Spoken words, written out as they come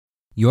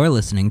You're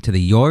listening to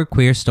the Your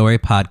Queer Story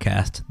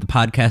podcast, the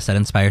podcast that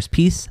inspires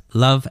peace,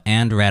 love,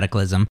 and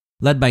radicalism,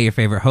 led by your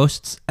favorite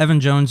hosts, Evan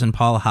Jones and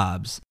Paul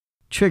Hobbs.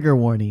 Trigger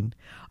warning.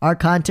 Our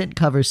content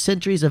covers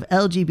centuries of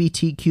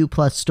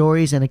LGBTQ+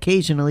 stories, and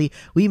occasionally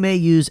we may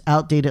use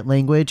outdated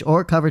language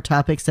or cover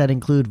topics that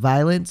include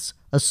violence,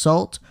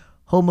 assault,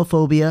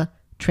 homophobia,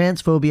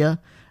 transphobia,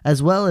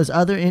 as well as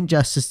other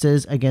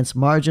injustices against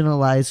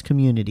marginalized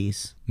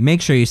communities. Make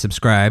sure you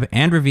subscribe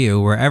and review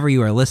wherever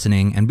you are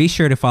listening, and be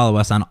sure to follow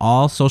us on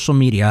all social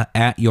media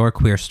at Your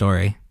Queer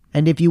Story.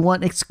 And if you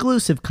want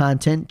exclusive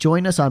content,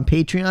 join us on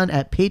Patreon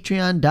at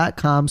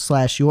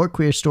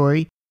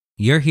patreon.com/yourqueerstory.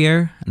 You're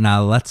here,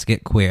 now let's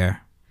get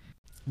queer.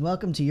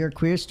 Welcome to Your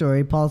Queer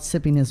Story. Paul's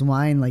sipping his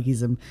wine like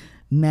he's a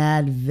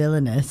mad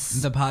villainous.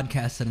 The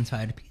podcast that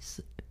inspired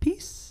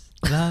peace,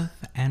 love,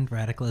 and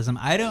radicalism.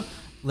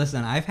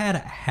 Listen, I've had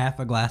half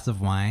a glass of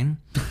wine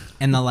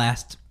in the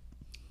last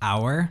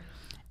hour,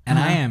 and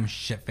I am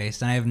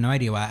shit-faced, and I have no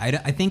idea why.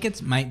 I think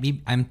it might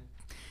be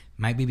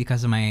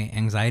because of my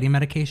anxiety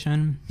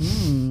medication.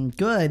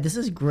 Good. This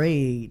is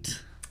great.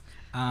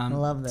 I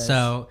love this.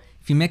 So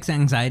if you mix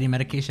anxiety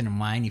medication and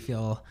wine, you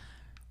feel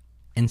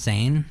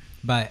insane,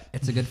 but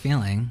it's a good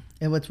feeling.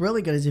 And what's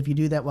really good is if you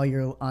do that while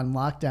you're on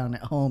lockdown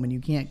at home and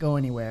you can't go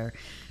anywhere,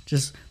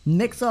 just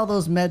mix all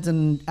those meds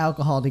and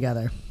alcohol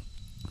together.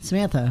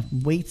 Samantha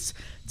waits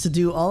to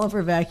do all of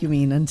her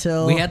vacuuming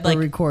until we had the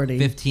recording.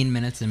 15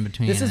 minutes in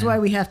between. This is why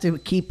we have to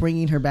keep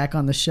bringing her back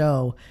on the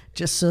show,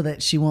 just so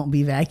that she won't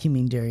be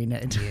vacuuming during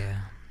it.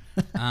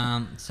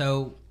 Yeah.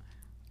 So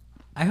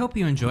I hope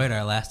you enjoyed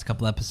our last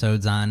couple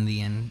episodes on the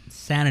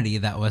insanity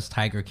that was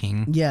Tiger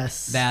King.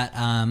 Yes. That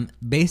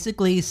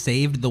basically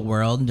saved the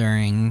world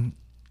during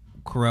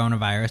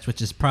coronavirus, which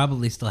is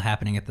probably still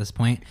happening at this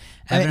point.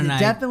 Evan and I,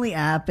 definitely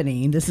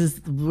happening. This is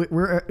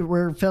we're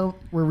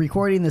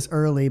recording this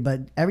early, but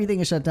everything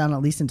is shut down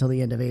at least until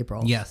the end of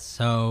April. Yes,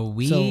 so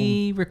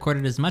we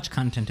recorded as much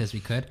content as we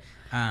could.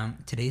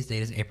 Today's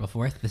date is April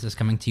 4th. This is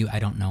coming to you, I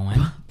don't know when.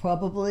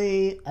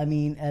 Probably,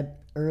 at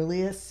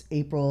earliest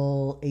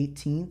April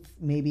 18th,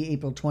 maybe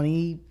April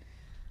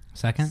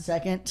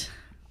 22nd.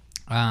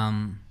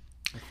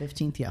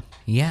 15th, yeah.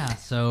 Yeah,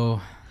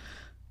 so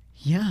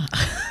yeah.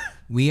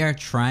 we are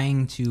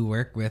trying to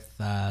work with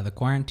the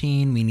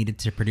quarantine. We needed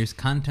to produce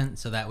content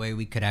so that way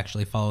we could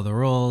actually follow the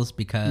rules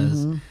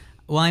because, the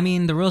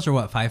rules are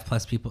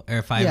 5+ people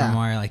or 5 or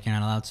more, like you're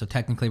not allowed. So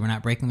technically we're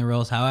not breaking the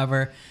rules.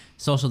 However,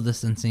 social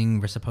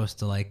distancing, we're supposed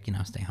to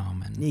stay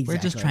home and we're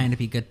just trying to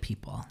be good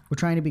people. We're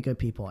trying to be good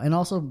people and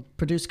also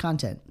produce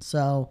content.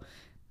 So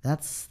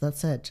that's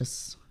it.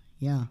 Just,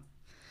 yeah.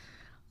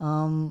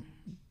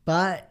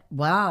 But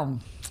wow.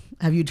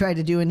 Have you tried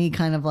to do any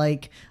kind of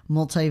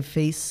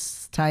multi-face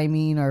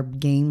timing or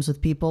games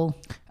with people?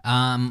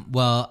 I've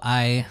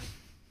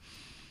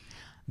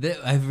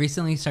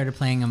recently started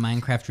playing a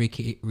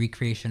Minecraft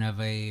recreation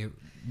of a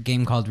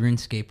game called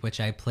RuneScape,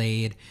 which I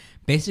played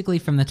basically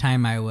from the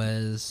time I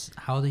was...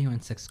 How old are you in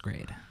 6th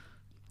grade?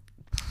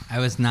 I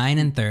was 9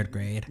 in 3rd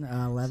grade.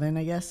 11,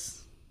 I guess.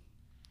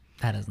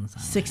 That doesn't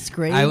sound 6th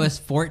grade? I was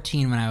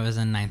 14 when I was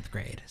in 9th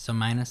grade, so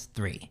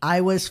 -3. I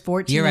was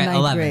 14 You're in right, 9th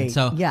 11. grade.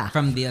 So yeah.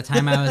 From the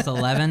time I was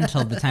 11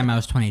 till the time I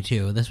was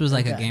 22, this was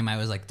a game I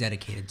was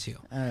dedicated to.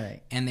 All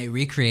right. And they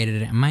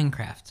recreated it in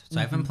Minecraft.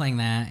 So I've been playing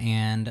that,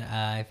 and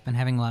I've been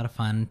having a lot of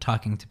fun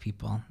talking to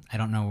people. I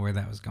don't know where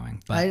that was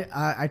going, but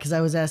because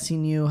I was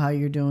asking you how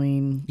you're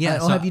doing. Yeah.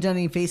 So have you done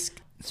any face?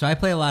 So I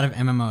play a lot of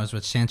MMOs,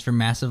 which stands for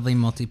Massively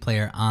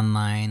Multiplayer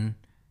Online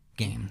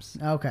Games.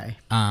 Okay.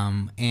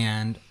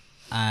 And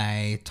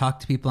I talk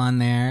to people on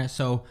there.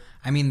 So,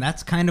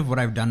 that's kind of what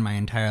I've done my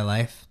entire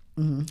life.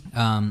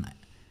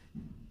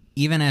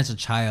 Even as a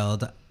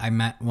child, I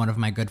met one of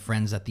my good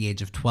friends at the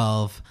age of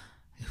 12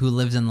 who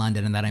lives in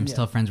London and that I'm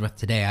still friends with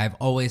today. I've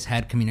always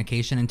had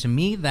communication. And to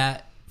me,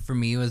 that for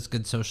me was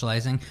good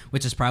socializing,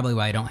 which is probably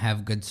why I don't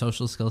have good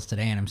social skills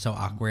today. And I'm so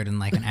awkward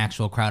in an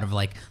actual crowd of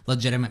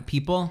legitimate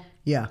people.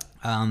 Yeah.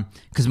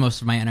 Because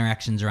most of my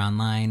interactions are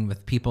online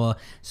with people.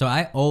 So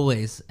I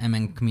always am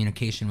in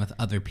communication with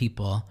other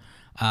people.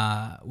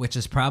 Which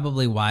is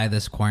probably why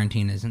this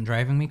quarantine isn't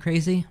driving me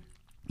crazy.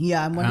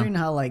 Yeah, I'm wondering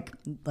how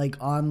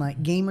online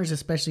gamers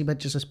especially, but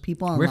just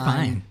people online. We're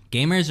fine.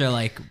 Gamers are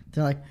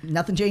they're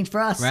nothing changed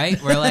for us,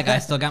 right? We're I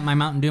still got my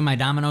Mountain Dew, my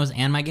Dominoes,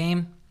 and my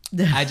game.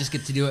 I just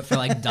get to do it for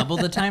double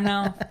the time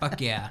now.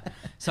 Fuck yeah!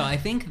 So I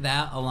think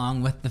that,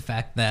 along with the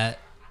fact that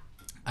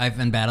I've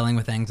been battling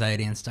with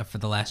anxiety and stuff for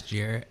the last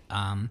year,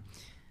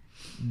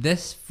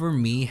 this for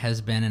me has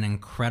been an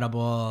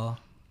incredible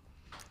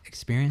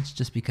experience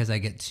just because I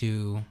get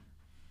to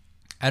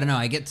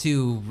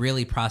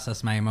really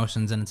process my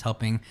emotions, and it's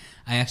helping.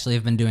 I actually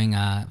have been doing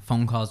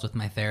phone calls with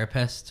my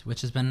therapist,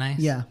 which has been nice.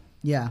 Yeah,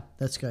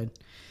 that's good.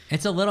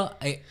 It's a little,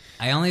 I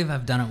only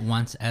have done it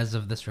once as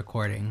of this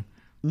recording,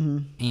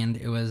 and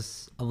it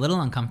was a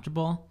little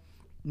uncomfortable.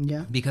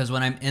 Yeah. Because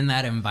when I'm in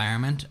that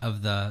environment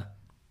of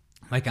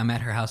I'm at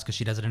her house because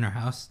she does it in her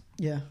house.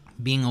 Yeah.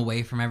 Being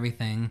away from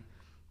everything,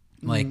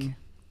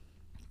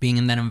 being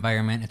in that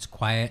environment, it's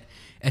quiet.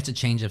 It's a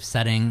change of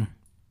setting.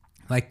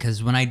 Like,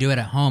 because when I do it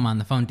at home on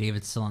the phone,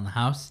 David's still in the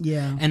house.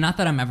 Yeah. And not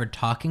that I'm ever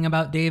talking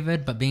about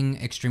David, but being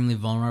extremely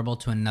vulnerable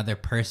to another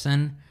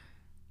person.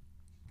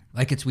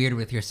 Like, it's weird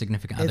with your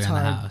significant other It's in the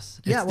hard. house.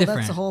 It's Yeah, well, different.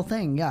 that's the whole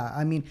thing. Yeah,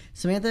 I mean,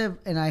 Samantha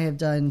and I have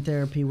done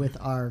therapy with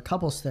our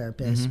couples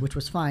therapist, which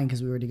was fine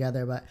because we were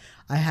together. But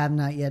I have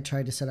not yet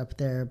tried to set up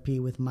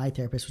therapy with my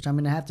therapist, which I'm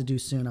going to have to do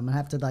soon. I'm going to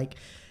have to like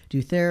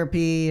do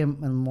therapy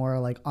and more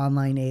like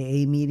online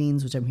AA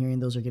meetings, which I'm hearing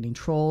those are getting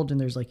trolled and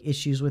there's like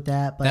issues with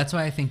that. But That's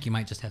why I think you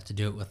might just have to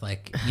do it with,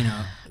 like, you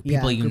know, Yeah,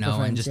 people you group of know,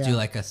 and friends, just do yeah.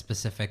 like a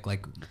specific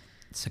like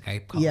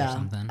Skype call or yeah,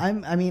 something.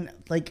 I mean,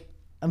 like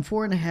I'm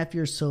 4.5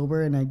 years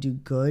sober and I do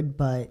good,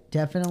 but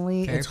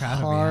definitely Very it's proud of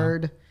you.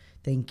 hard.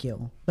 Thank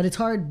you. But it's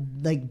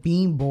hard like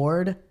being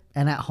bored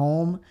and at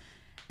home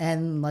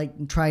and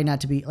like try not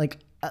to be like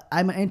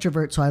I'm an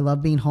introvert, so I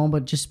love being home,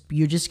 but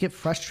you just get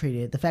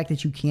frustrated. The fact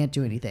that you can't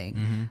do anything.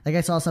 Mm-hmm. Like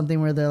I saw something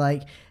where they're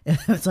like,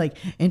 it's like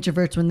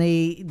introverts when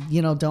they,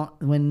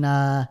 when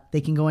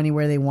they can go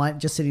anywhere they want,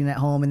 just sitting at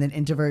home, and then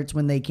introverts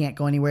when they can't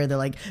go anywhere, they're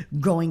like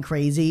going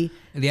crazy.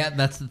 Yeah,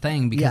 that's the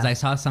thing, because Yeah. I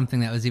saw something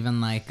that was even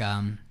like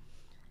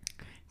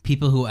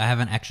people who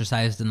haven't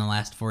exercised in the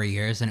last 4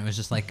 years, and it was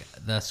just like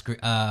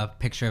the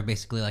picture of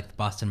basically like the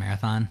Boston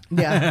Marathon.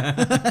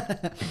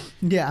 Yeah,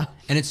 yeah,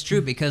 And it's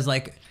true because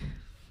like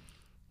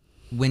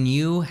when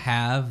you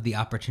have the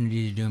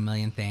opportunity to do a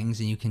million things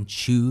and you can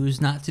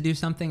choose not to do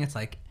something, it's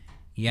like,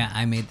 yeah,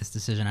 I made this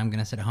decision. I'm going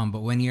to sit at home.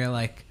 But when you're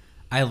like,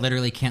 I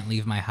literally can't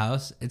leave my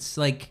house, it's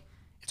like,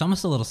 it's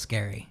almost a little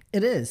scary.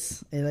 it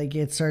is.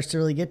 It starts to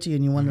really get to you,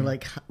 and you wonder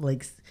like.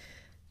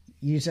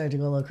 You start to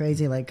go a little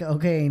crazy, like,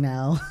 okay,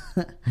 now,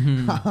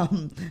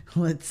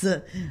 let's,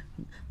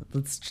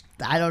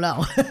 I don't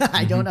know.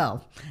 I don't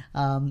know.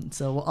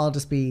 So we'll all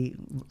just be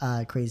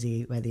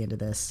crazy by the end of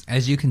this.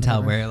 As you can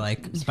tell, we're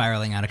like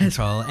spiraling out of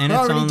control. And We're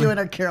it's already only, doing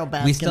our Carol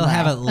Baskin. we still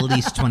have laugh. at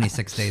least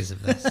 26 days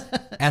of this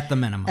at the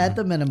minimum. At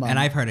the minimum. And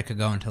I've heard it could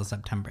go until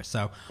September.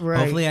 So Right.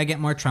 hopefully I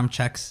get more Trump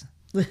checks.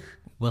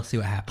 We'll see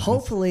what happens.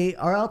 Hopefully,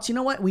 or else, you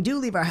know what? We do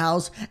leave our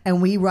house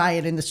and we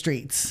riot in the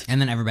streets.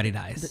 And then everybody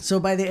dies. So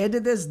by the end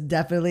of this,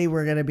 definitely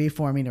we're going to be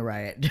forming a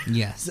riot.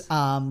 Yes.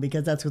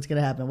 Because that's what's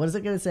going to happen. What is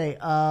it going to say?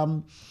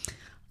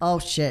 Oh,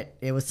 shit.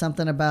 It was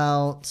something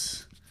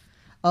about...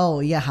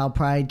 Oh, yeah, how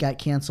Pride got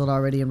canceled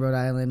already in Rhode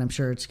Island. I'm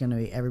sure it's going to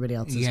be... Everybody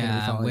else is going to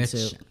be following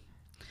suit.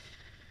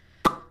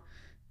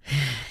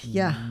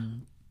 Yeah.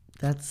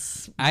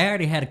 That's... I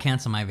already had to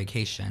cancel my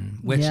vacation,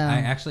 which Yeah.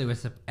 I actually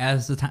was,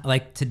 as the time,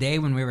 like today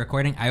when we were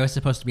recording, I was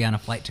supposed to be on a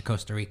flight to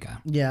Costa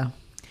Rica. Yeah.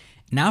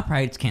 Now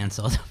Pride's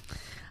canceled.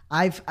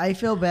 I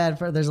feel bad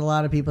for... There's a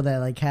lot of people that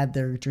like had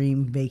their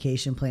dream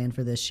vacation plan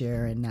for this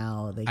year, and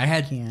now they I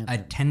had can't. a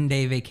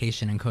 10-day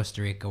vacation in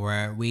Costa Rica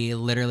where we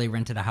literally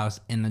rented a house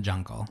in the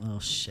jungle. Oh,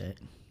 shit.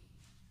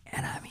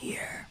 And I'm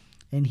here.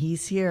 And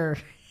he's here.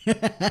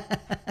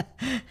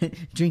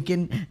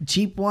 Drinking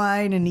cheap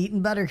wine and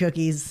eating butter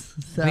cookies.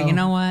 So But you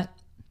know what?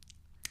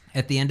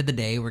 At the end of the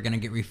day, we're going to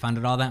get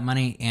refunded all that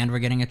money and we're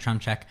getting a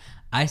Trump check.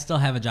 I still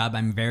have a job.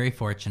 I'm very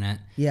fortunate.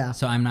 Yeah.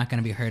 So I'm not going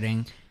to be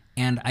hurting.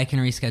 And I can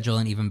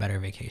reschedule an even better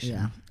vacation.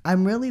 Yeah,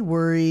 I'm really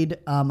worried.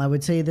 I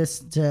would say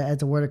this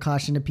as a word of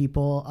caution to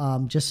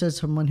people, just as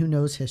someone who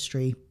knows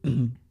history.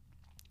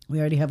 We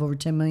already have over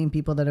 10 million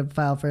people that have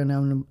filed for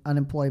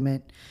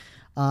unemployment.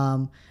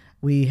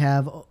 We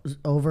have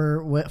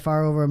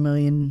far over 1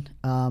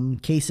 million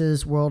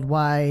cases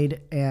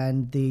worldwide,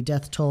 and the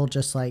death toll,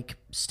 just like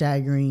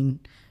staggering,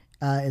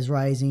 is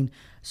rising.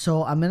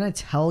 So I'm going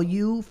to tell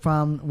you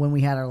from when we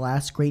had our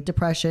last Great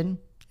Depression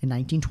in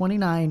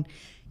 1929,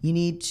 you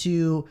need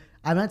to,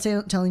 I'm not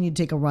telling you to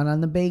take a run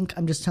on the bank.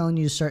 I'm just telling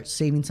you to start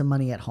saving some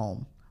money at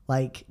home.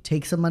 Like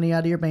take some money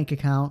out of your bank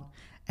account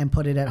and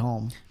put it at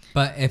home.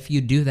 But if you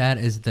do that,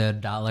 is the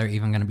dollar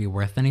even going to be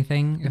worth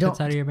anything if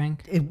it's out of your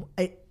bank?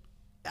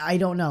 I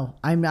don't know.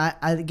 I'm not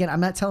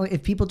telling.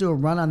 If people do a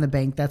run on the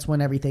bank, that's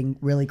when everything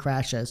really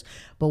crashes.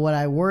 But what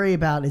I worry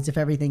about is if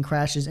everything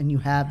crashes and you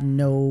have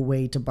no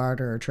way to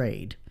barter or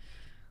trade.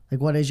 Like,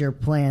 what is your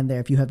plan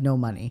there if you have no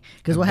money?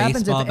 Because what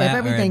happens if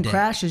everything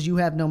crashes, you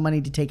have no money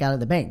to take out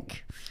of the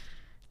bank.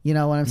 You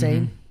know what I'm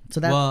saying? So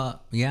that.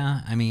 Well,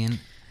 yeah. I mean,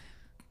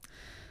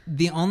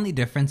 the only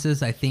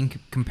differences I think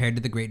compared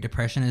to the Great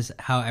Depression is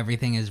how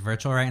everything is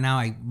virtual right now.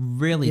 I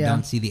really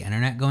don't see the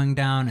internet going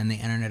down, and the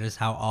internet is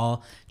how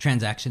all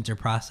transactions are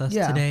processed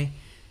today.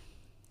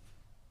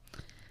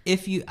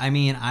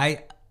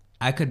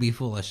 I could be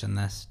foolish in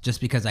this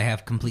just because I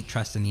have complete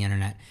trust in the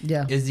internet.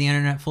 Yeah. Is the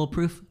internet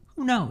foolproof?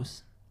 Who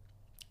knows?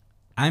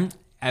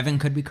 Evan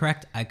could be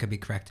correct. I could be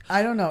correct.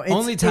 I don't know.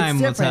 Only time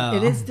will tell.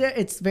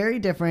 It's very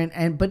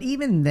different, but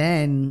even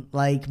then,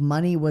 like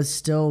money was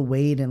still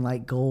weighed in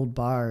like gold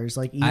bars.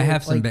 Like I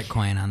have some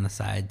Bitcoin on the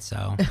side,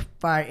 so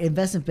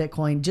invest in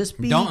Bitcoin. Just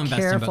be don't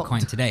invest careful. in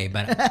Bitcoin today,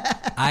 but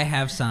I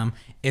have some.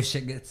 If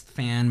shit gets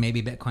fanned,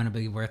 maybe Bitcoin will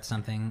be worth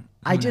something.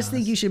 I just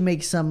think you should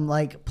make some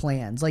like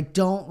plans. Like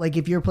don't like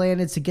if your plan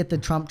is to get the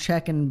Trump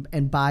check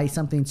and buy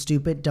something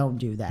stupid, don't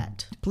do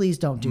that. Please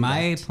don't do that.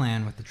 My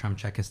plan with the Trump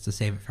check is to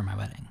save it for my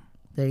wedding.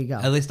 There you go.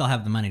 At least I'll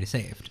have the money to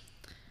save.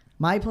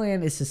 My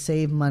plan is to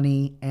save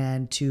money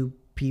and to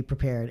be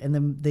prepared.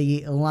 And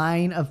the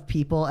line of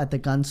people at the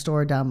gun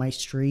store down my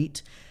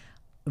street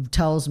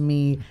tells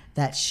me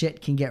that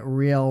shit can get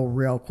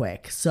real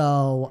quick.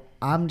 So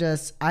and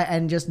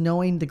just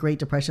knowing the Great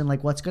Depression,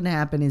 like what's going to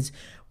happen is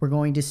we're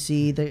going to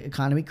see the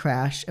economy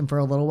crash, and for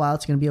a little while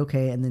it's going to be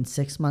okay, and then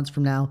 6 months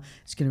from now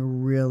it's going to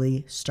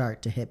really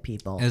start to hit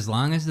people. As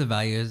long as the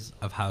values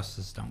of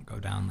houses don't go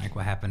down, like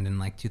what happened in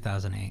like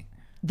 2008.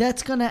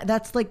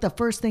 That's like the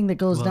first thing that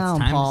goes down,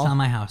 it's time Paul. to sell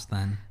my house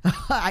then.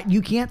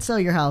 You can't sell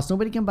your house.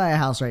 Nobody can buy a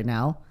house right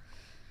now.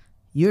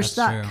 You're That's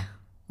stuck.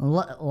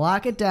 true.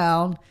 Lock it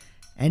down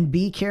and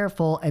be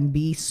careful and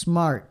be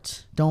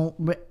smart.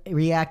 Don't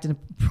react and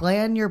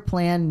plan your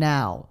plan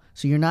now,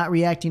 so you're not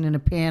reacting in a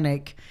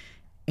panic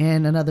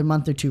in another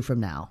month or two from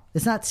now.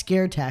 It's not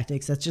scare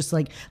tactics. That's just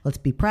like, let's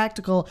be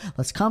practical.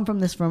 Let's come from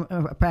this from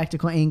a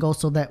practical angle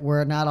so that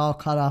we're not all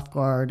caught off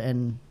guard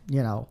and,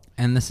 you know.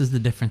 And this is the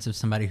difference of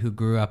somebody who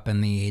grew up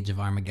in the age of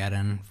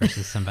Armageddon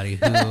versus somebody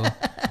who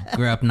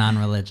grew up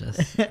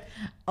non-religious.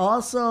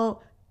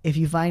 Also, if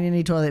you find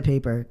any toilet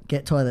paper,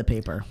 get toilet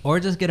paper. Or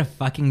just get a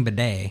fucking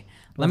bidet.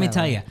 Let me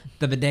tell you,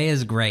 the bidet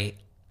is great.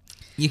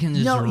 You can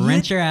just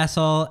rinse your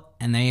asshole,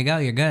 and there you go.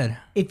 You're good.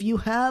 If you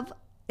have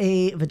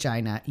a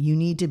vagina, you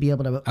need to be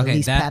able to at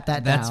least pat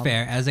that down. That's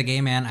fair. As a gay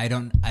man,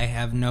 I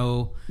have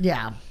no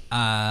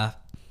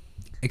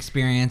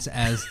experience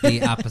as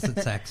the opposite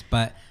sex,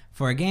 but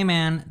for a gay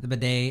man, the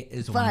bidet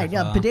is fine. wonderful.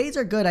 Yeah, bidets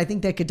are good. I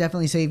think that could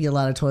definitely save you a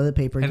lot of toilet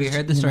paper. Have you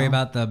heard the story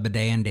about the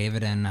bidet and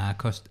David in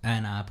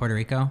Puerto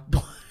Rico?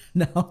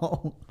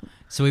 No.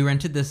 So we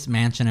rented this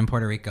mansion in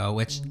Puerto Rico,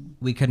 which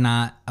we could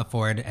not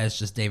afford as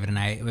just David and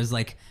I. It was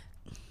like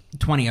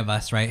 20 of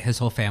us, right? His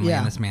whole family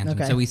in this mansion.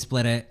 Okay. So we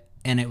split it,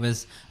 and it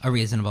was a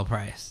reasonable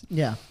price.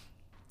 Yeah.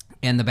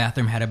 And the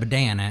bathroom had a bidet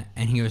in it,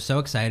 and he was so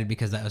excited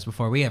because that was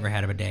before we ever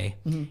had a bidet.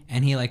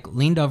 And he like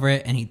leaned over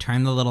it and he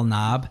turned the little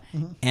knob,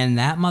 and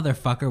that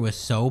motherfucker was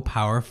so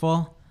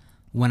powerful.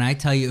 When I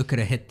tell you it could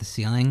have hit the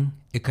ceiling,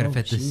 it could have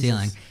hit the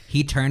ceiling.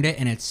 He turned it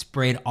and it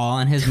sprayed all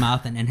in his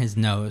mouth and in his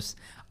nose.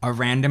 A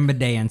random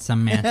bidet in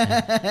some mansion.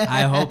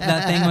 I hope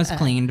that thing was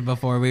cleaned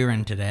before we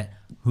rented it.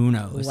 Who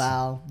knows?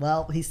 Wow.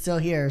 Well, he's still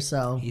here,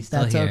 so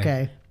That's here.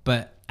 Okay.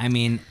 But I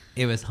mean,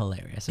 it was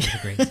hilarious. It was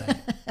a great sight.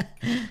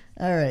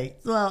 All right.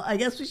 Well, I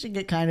guess we should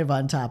get kind of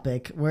on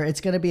topic. Where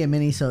it's going to be a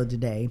mini-sode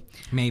today.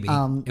 Maybe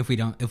if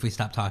we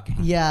stop talking.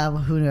 Yeah.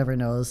 Who never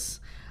knows.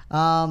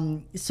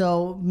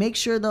 So make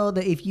sure though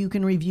that if you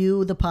can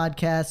review the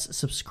podcast,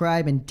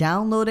 subscribe and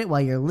download it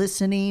while you're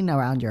listening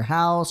around your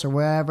house or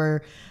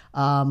wherever.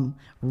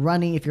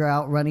 Running, if you're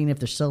out running, if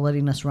they're still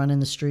letting us run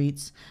in the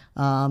streets.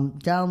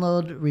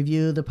 Download,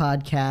 review the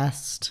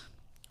podcast.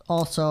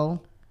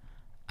 Also,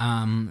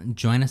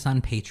 join us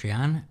on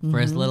Patreon for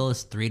as little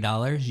as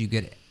 $3. You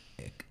get.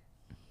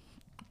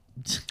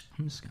 I'm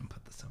just gonna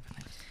put this over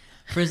there.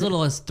 For as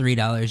little as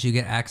 $3, you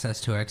get access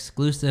to our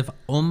exclusive,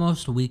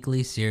 almost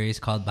weekly series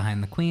called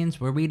Behind the Queens,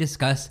 where we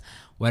discuss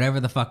whatever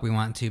the fuck we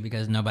want to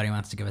because nobody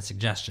wants to give us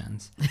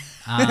suggestions.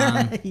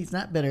 he's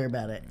not bitter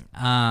about it.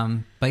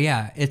 But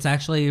yeah, it's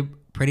actually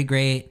pretty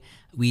great.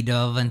 We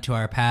delve into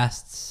our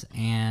pasts,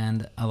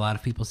 and a lot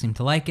of people seem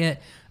to like it.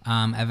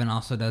 Evan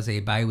also does a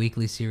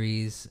bi-weekly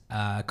series,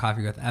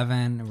 Coffee with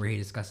Evan, where he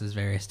discusses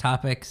various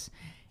topics.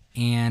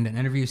 And an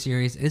interview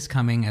series is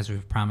coming, as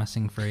we've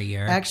promising for a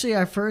year. Actually,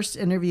 our first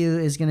interview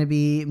is going to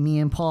be me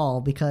and Paul,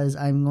 because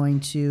I'm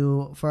going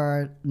to, for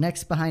our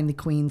next Behind the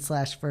Queen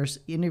 / first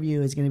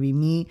interview is going to be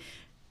me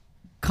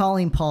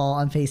calling Paul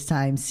on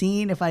FaceTime,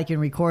 seeing if I can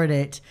record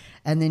it,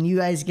 and then you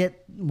guys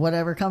get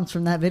whatever comes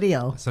from that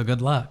video. So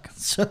good luck.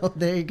 So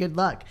there, good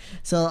luck.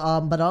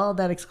 So, but all of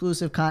that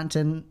exclusive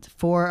content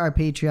for our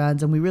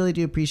Patreons, and we really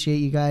do appreciate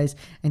you guys,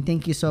 and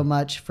thank you so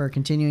much for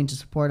continuing to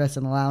support us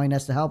and allowing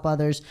us to help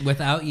others.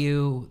 Without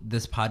you,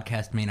 this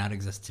podcast may not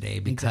exist today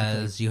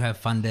because you have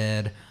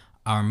funded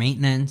our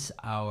maintenance,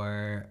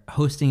 our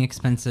hosting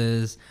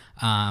expenses,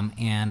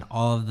 and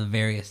all of the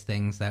various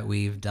things that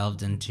we've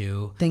delved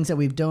into. Things that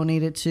we've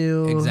donated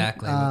to.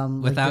 Exactly.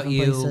 Without like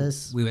you,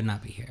 places. we would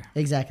not be here.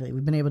 Exactly.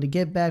 We've been able to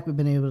give back. We've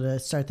been able to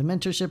start the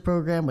mentorship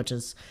program, which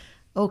is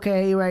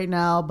okay right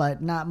now,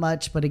 but not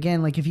much. But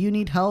again, like if you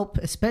need help,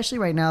 especially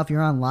right now, if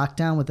you're on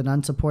lockdown with an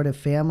unsupportive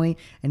family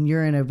and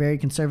you're in a very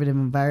conservative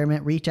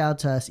environment, reach out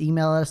to us.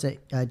 Email us at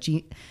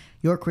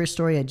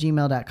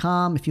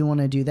yourqueerstory@gmail.com. If you want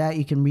to do that,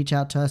 you can reach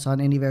out to us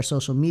on any of our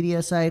social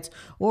media sites,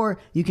 or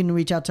you can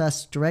reach out to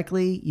us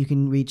directly. You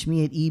can reach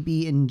me at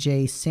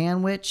EB&J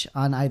Sandwich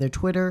on either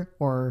Twitter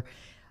or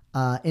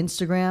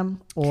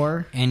Instagram,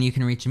 and you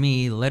can reach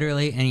me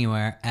literally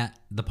anywhere at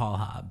the Paul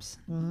Hobbs.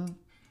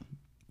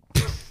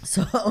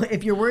 So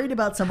if you're worried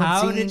about someone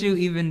how did you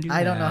even do that?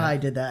 I don't know how I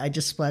did that. I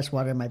just splashed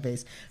water in my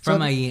face.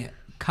 From a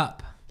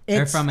cup.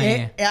 Or from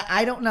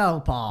I don't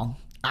know, Paul.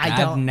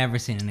 I've never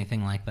seen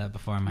anything like that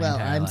before in my entire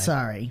life. Well, I'm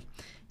sorry.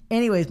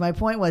 Anyways, my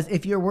point was,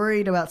 if you're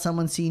worried about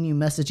someone seeing you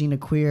messaging a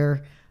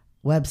queer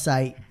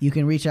website, you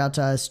can reach out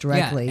to us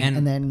directly. Yeah,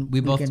 and then we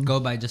both go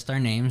by just our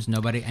names.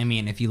 Nobody, I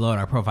mean, if you load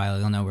our profile,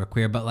 you'll know we're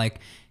queer, but like,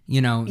 you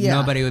know,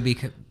 nobody would be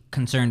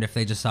concerned if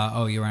they just saw,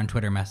 oh, you were on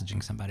Twitter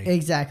messaging somebody.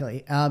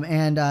 Exactly.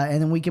 And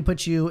then we can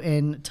put you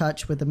in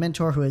touch with a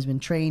mentor who has been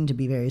trained to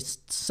be very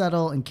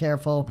subtle and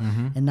careful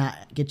and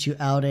not get you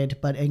outed.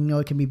 But I know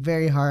it can be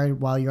very hard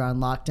while you're on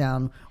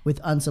lockdown with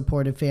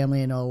unsupported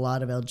family. I know a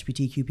lot of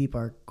LGBTQ people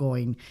are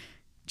going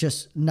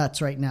just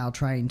nuts right now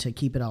trying to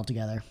keep it all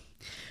together.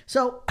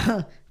 So,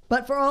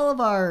 but for all of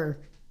our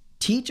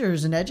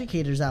teachers and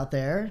educators out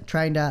there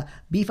trying to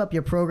beef up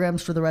your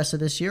programs for the rest of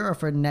this year or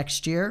for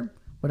next year,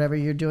 whatever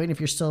you're doing, if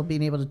you're still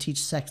being able to teach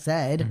sex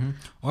ed.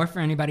 Or for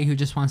anybody who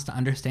just wants to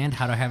understand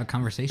how to have a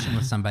conversation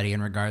with somebody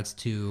in regards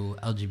to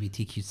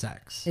LGBTQ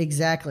sex.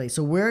 Exactly.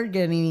 So we're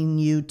getting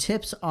you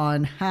tips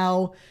on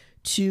how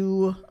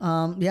to,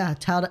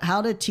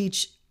 how to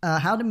teach,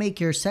 how to make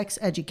your sex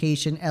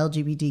education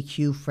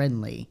LGBTQ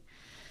friendly.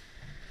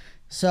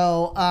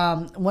 So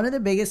one of the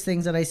biggest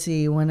things that I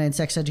see when in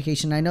sex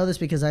education, I know this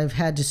because I've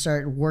had to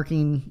start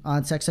working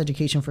on sex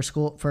education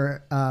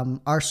for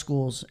our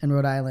schools in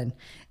Rhode Island.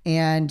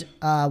 And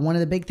one of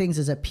the big things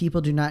is that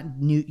people do not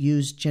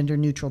use gender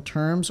neutral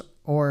terms,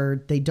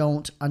 or they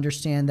don't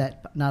understand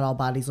that not all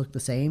bodies look the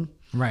same.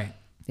 Right.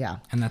 Yeah.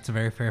 And that's a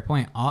very fair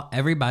point.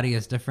 Everybody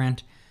is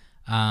different.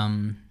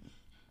 Yeah.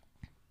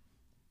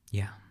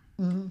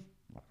 Mm-hmm.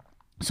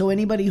 So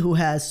anybody who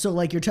has,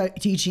 like you're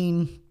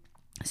teaching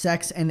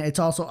sex, and it's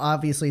also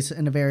obviously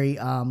in a very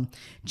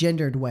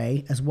gendered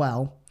way as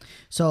well.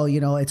 So,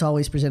 it's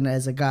always presented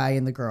as a guy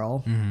and the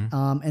girl.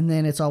 And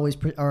then it's always,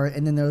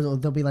 and then there'll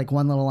be like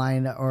one little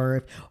line,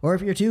 or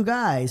if you're two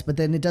guys, but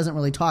then it doesn't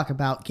really talk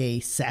about gay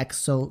sex,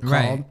 so called.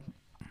 Right.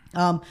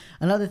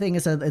 Another thing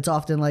is that it's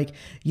often like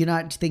you're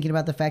not thinking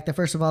about the fact that,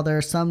 first of all, there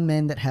are some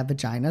men that have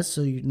vaginas,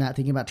 so you're not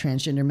thinking about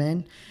transgender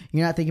men.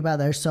 You're not thinking about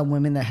there's some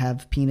women that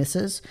have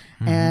penises,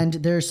 and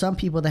there's some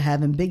people that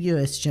have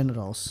ambiguous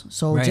genitals.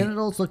 So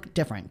genitals look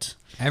different.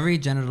 Every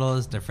genital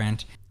is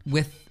different.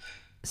 With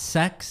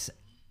sex,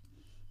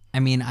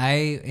 I mean,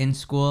 in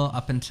school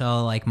up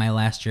until like my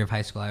last year of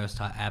high school, I was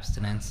taught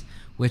abstinence,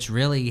 which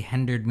really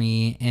hindered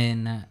me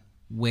in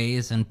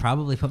ways and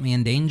probably put me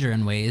in danger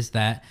in ways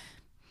that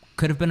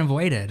could have been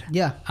avoided.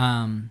 Yeah.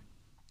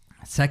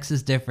 Sex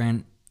is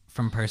different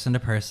from person to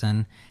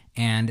person,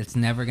 and it's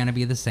never going to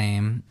be the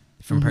same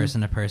from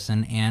person to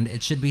person. And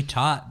it should be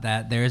taught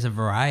that there's a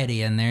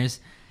variety, and there's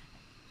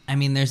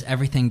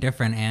everything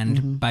different.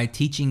 And by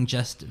teaching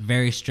just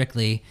very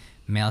strictly,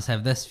 males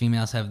have this,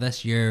 females have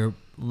this, you're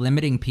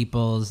limiting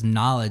people's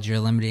knowledge, you're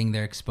limiting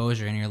their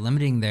exposure, and you're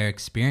limiting their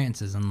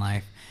experiences in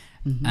life,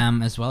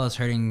 as well as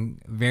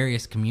hurting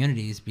various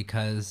communities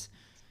because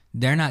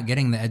they're not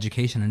getting the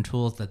education and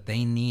tools that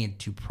they need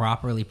to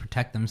properly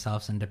protect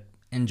themselves and to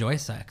enjoy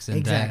sex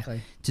and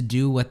to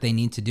do what they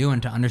need to do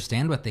and to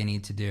understand what they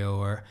need to do,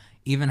 or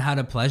even how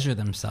to pleasure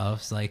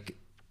themselves. Like,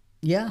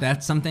 yeah,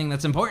 that's something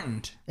that's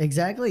important.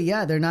 Exactly.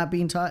 Yeah. They're not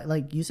being taught,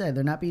 like you said,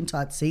 they're not being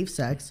taught safe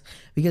sex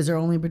because they're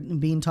only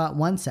being taught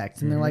one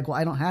sex. And they're like, well,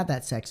 I don't have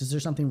that sex. Is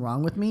there something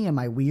wrong with me? Am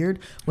I weird?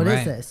 What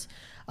is this?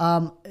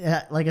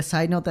 Like a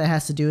side note that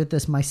has to do with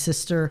this, my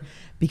sister,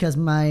 because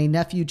my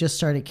nephew just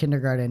started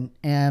kindergarten,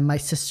 and my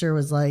sister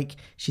was like,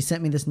 she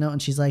sent me this note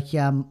and she's like,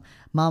 yeah,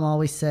 Mom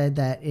always said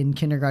that in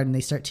kindergarten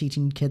they start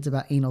teaching kids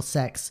about anal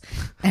sex.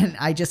 And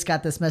I just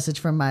got this message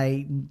from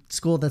my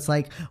school that's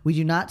like, we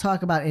do not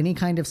talk about any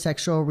kind of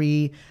sexual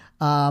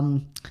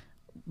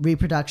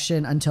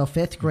reproduction until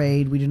 5th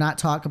grade. We do not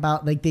talk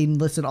about, like, they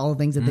listed all the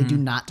things that they do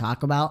not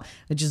talk about,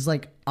 which is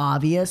like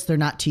obvious. They're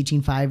not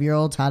teaching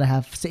 5-year-olds how to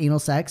have anal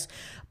sex.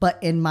 But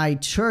in my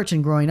church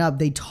and growing up,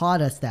 they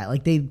taught us that.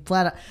 Like, they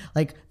flat out,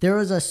 like, there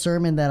was a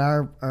sermon that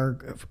our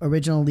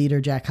original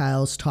leader, Jack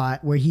Hiles,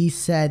 taught where he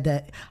said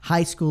that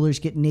high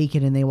schoolers get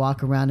naked and they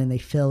walk around and they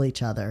fill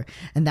each other.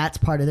 And that's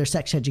part of their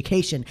sex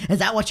education. Is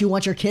that what you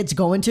want your kids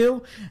going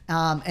to?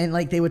 And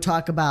like, they would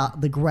talk about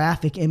the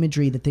graphic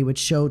imagery that they would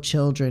show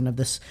children of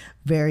this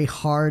very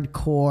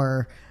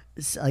hardcore,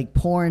 like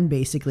porn,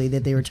 basically,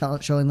 that they were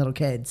showing little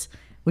kids,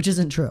 which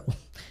isn't true.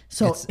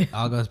 So it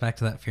all goes back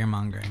to that fear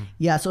mongering.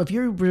 Yeah. So if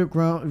you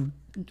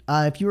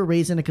were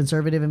raised in a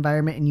conservative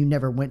environment and you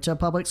never went to a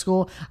public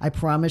school, I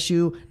promise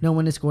you, no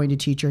one is going to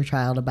teach your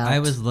child about. I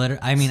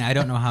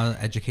don't know how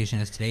education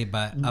is today,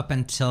 but up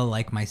until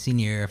like my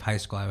senior year of high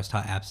school, I was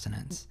taught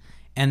abstinence,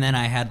 and then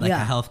I had like a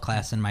health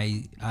class in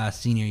my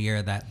senior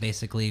year that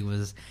basically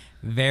was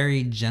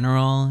very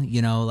general.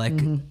 You know, like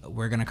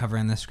we're gonna cover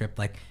in the script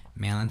like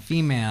male and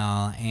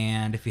female,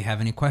 and if you have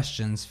any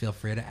questions, feel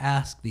free to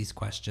ask these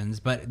questions.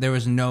 But there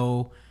was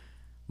no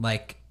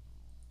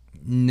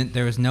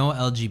there was no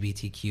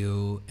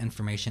LGBTQ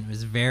information. It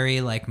was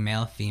very like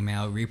male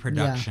female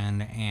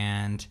reproduction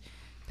and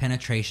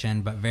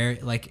penetration, but very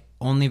like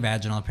only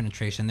vaginal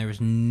penetration. There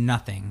was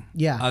nothing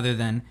other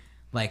than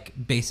like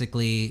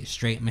basically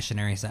straight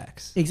missionary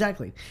sex.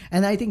 Exactly.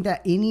 And I think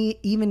that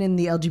even in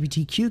the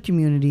LGBTQ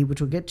community,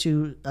 which we'll get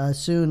to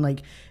soon,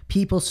 like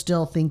people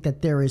still think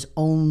that there is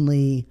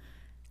only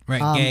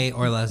gay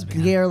or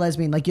lesbian. Gay or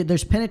lesbian. Like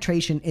there's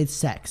penetration, it's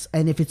sex.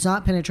 And if it's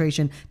not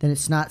penetration, then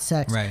it's not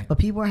sex. Right. But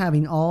people are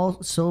having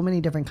so many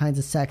different kinds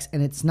of sex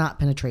and it's not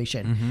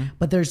penetration.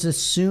 But there's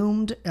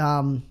assumed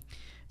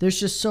there's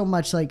just so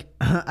much. Like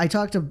I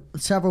talked to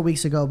several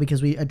weeks ago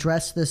because we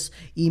addressed this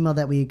email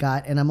that we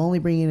got, and I'm only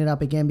bringing it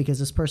up again because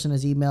this person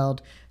has emailed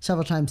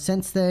several times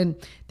since then.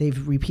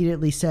 They've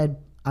repeatedly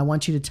said, I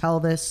want you to tell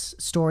this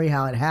story,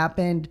 how it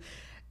happened.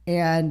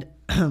 And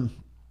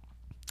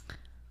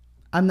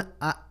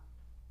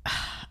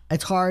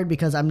it's hard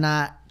because I'm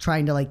not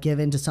trying to like give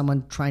in to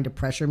someone trying to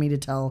pressure me to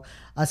tell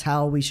us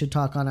how we should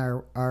talk on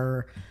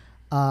our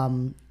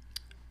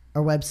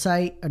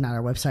website, or not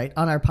our website,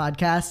 on our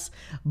podcasts.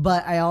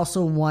 But I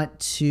also want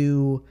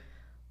to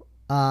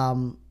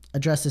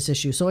address this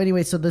issue. So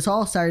anyway, so this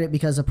all started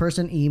because a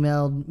person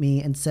emailed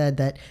me and said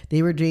that they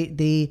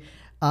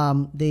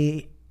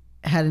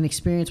had an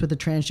experience with a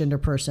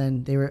transgender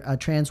person. A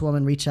trans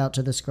woman reached out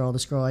to this girl.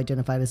 This girl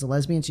identified as a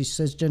lesbian. She's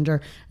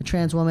cisgender. A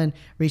trans woman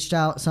reached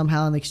out.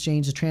 Somehow in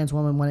exchange, the trans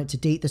woman wanted to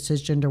date the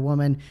cisgender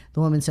woman.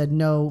 The woman said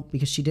no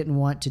because she didn't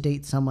want to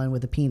date someone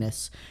with a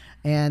penis.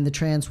 And the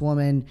trans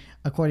woman,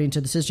 according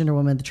to the cisgender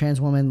woman, the trans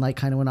woman like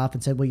kind of went off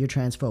and said, well, you're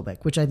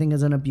transphobic, which I think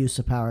is an abuse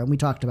of power. And we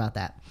talked about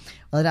that.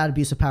 Well, not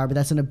abuse of power, but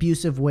that's an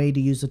abusive way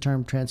to use the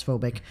term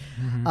transphobic.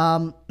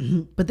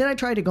 But then I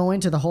tried to go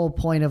into the whole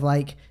point of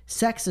like,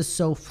 sex is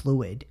so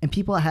fluid and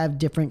people have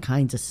different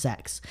kinds of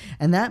sex.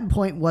 And that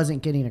point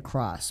wasn't getting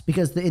across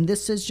because in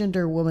this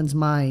cisgender woman's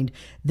mind,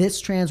 this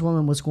trans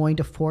woman was going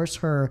to force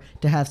her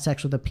to have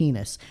sex with a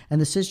penis.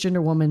 And the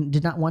cisgender woman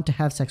did not want to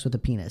have sex with a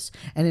penis.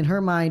 And in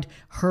her mind,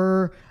 her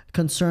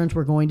concerns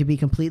were going to be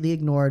completely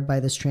ignored by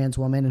this trans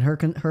woman, and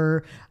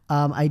her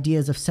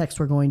ideas of sex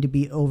were going to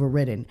be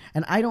overridden.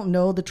 And I don't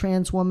know the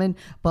trans woman,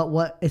 but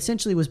what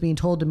essentially was being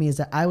told to me is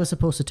that I was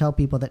supposed to tell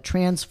people that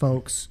trans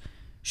folks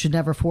should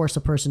never force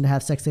a person to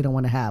have sex they don't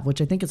want to have,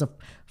 which I think is a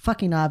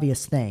fucking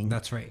obvious thing.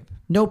 That's rape.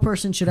 No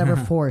person should ever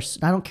force.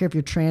 I don't care if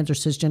you're trans or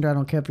cisgender. I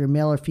don't care if you're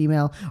male or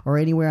female or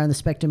anywhere on the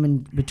spectrum in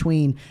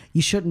between.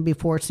 You shouldn't be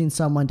forcing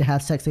someone to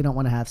have sex they don't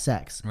want to have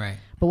sex. Right.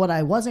 But what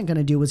I wasn't going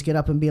to do was get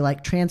up and be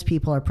like, trans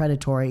people are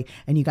predatory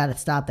and you got to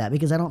stop that,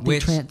 because I don't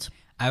think trans...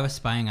 I was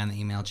spying on the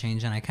email chain,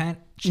 and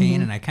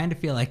I kind of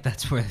feel like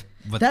that's where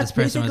what that's this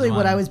person basically was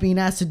what I wanting. was being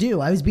asked to do.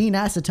 I was being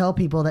asked to tell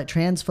people that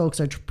trans folks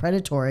are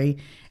predatory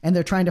and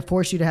they're trying to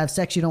force you to have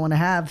sex you don't want to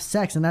have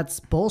sex, and that's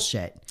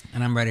bullshit.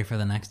 And I'm ready for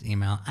the next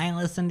email. I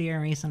listened to your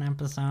recent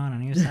episode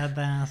and you said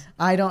this.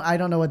 I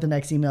don't know what the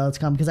next email has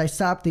come, because I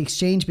stopped the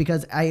exchange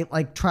because I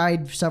like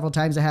tried several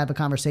times to have a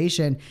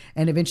conversation,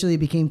 and eventually it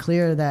became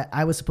clear that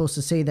I was supposed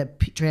to say that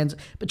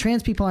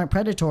trans people aren't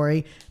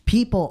predatory.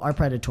 People are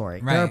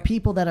predatory. Right. There are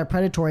people that are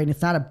predatory, and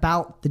it's not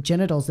about the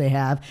genitals they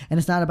have, and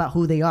it's not about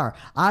who they are.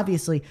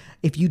 Obviously,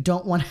 if you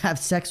don't want to have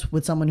sex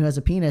with someone who has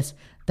a penis,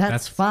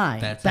 that's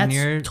fine. That's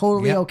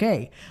totally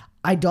okay.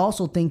 I'd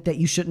also think that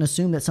you shouldn't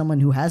assume that someone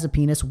who has a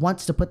penis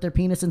wants to put their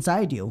penis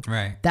inside you.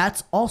 Right.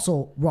 That's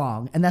also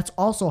wrong, and that's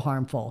also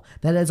harmful.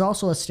 That is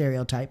also a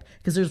stereotype,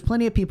 because there's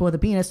plenty of people with a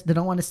penis that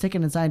don't want to stick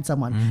it inside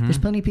someone. There's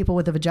plenty of people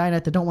with a vagina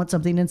that don't want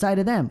something inside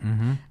of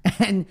them.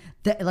 And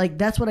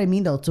that's what I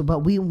mean though. So,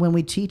 but when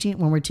we're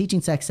teaching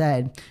sex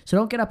ed, so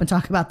don't get up and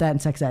talk about that in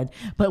sex ed.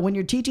 But when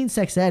you're teaching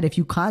sex ed, if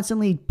you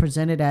constantly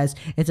present it as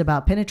it's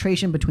about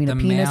penetration between a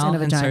penis and a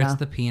vagina, inserts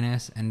the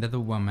penis into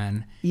the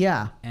woman.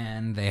 Yeah.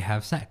 And they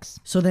have sex.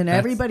 So then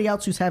everybody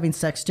else who's having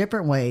sex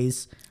different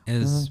ways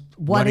is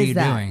what are you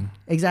doing?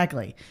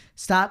 Exactly.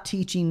 Stop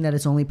teaching that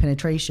it's only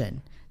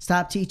penetration.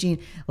 Stop teaching,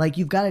 like,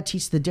 you've got to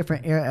teach the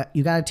different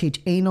you got to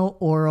teach anal,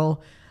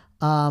 oral,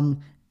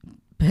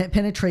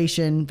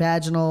 penetration,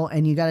 vaginal,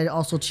 and you got to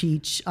also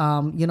teach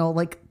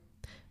like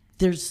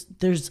there's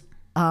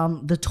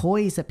the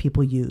toys that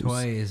people use.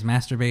 Toys,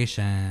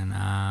 masturbation.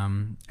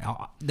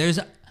 There's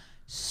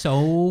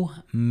so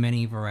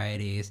many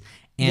varieties.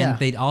 And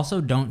they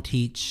also don't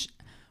teach,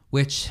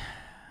 which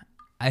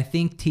I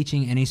think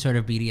teaching any sort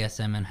of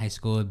BDSM in high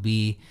school would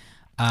be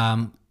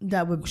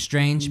that would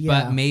strange,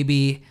 but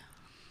maybe,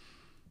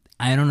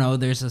 I don't know,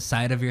 there's a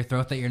side of your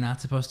throat that you're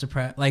not supposed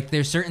to like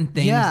there's certain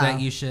things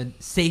that you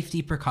should,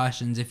 safety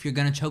precautions. If you're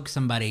going to choke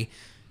somebody,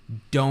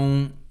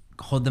 don't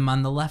hold them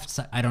on the left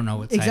side. I don't know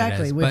what side it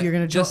is. If you're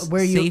going to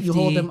where you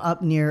hold them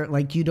up near,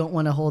 like, you don't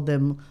want to hold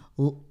them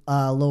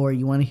lower,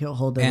 you want to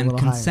hold them a little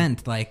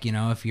consent, higher. like,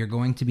 if you're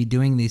going to be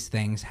doing these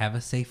things, have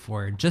a safe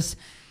word. Just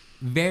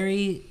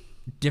very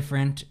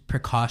different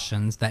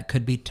precautions that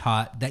could be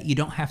taught that you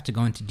don't have to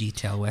go into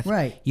detail with.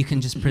 Right. You can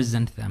just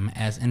present them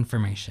as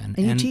information.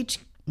 And you teach...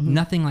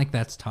 Nothing like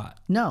that's taught.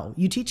 No,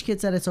 you teach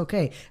kids that it's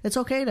okay. It's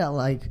okay to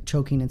like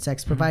choking and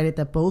sex, provided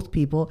that both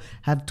people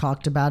have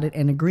talked about it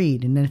and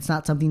agreed. And then it's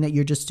not something that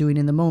you're just doing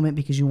in the moment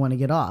because you want to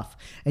get off.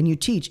 And you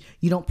teach,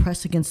 you don't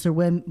press against their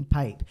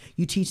windpipe.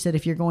 You teach that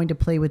if you're going to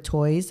play with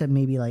toys, that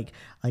maybe like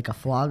a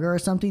flogger or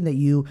something,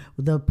 that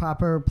the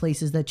proper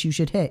places that you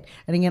should hit.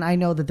 And again, I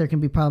know that there can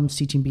be problems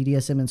teaching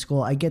BDSM in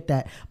school. I get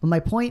that. But my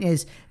point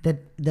is that,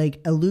 like,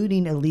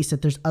 alluding at least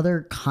that there's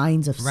other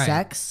kinds of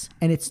sex,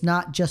 and it's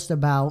not just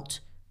about,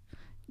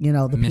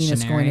 the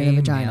penis going in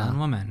the vagina. Male and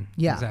woman.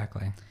 Yeah.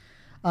 Exactly.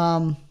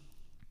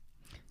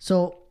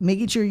 So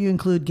making sure you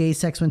include gay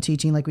sex when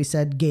teaching, like we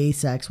said, gay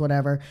sex,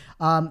 whatever.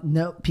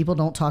 No, people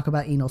don't talk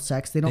about anal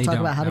sex. They don't talk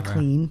about how to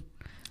clean.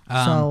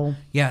 So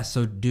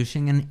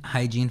douching and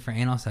hygiene for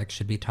anal sex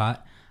should be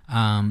taught.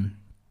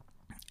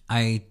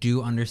 I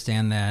do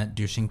understand that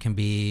douching can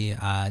be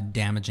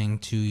damaging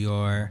to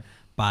your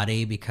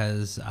body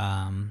because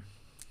I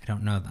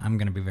don't know. I'm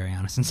going to be very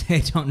honest and say I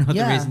don't know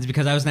the reasons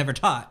because I was never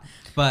taught.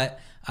 But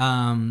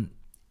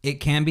it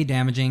can be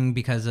damaging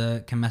because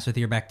it can mess with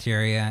your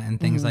bacteria and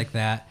things like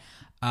that.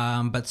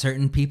 But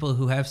certain people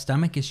who have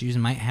stomach issues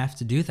might have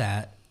to do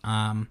that.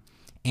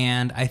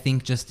 And I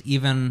think just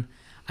even...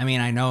 I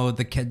mean, I know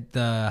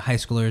the high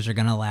schoolers are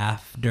going to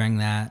laugh during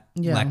that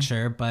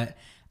lecture, but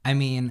I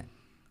mean,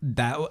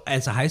 that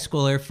as a high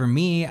schooler, for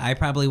me, I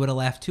probably would have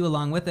laughed too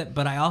along with it,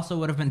 but I also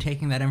would have been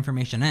taking that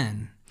information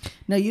in.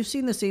 Now, you've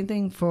seen the same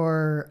thing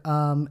for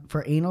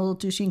anal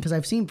douching, because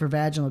I've seen for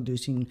vaginal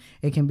douching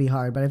it can be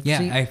hard, but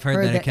I've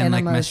heard that it can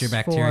like mess your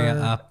bacteria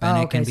up,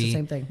 and it can be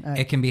same thing. Right.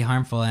 It can be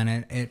harmful,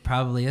 and it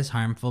probably is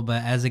harmful.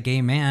 But as a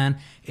gay man,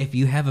 if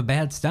you have a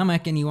bad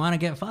stomach and you want to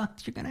get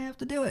fucked, you're gonna have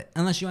to do it,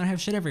 unless you want to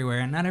have shit everywhere,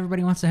 and not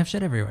everybody wants to have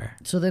shit everywhere.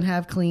 So then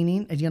have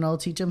cleaning,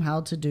 teach them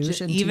how to douche,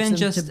 and even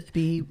teach them to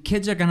be.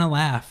 Kids are gonna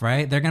laugh,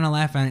 right? They're gonna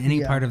laugh on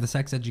any part of the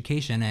sex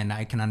education, and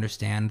I can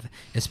understand,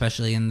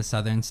 especially in the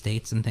southern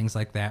states and things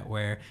like that,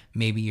 where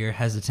maybe you're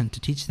hesitant to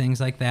teach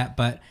things like that,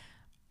 but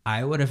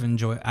I would have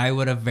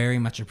very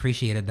much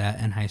appreciated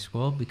that in high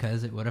school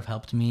because it would have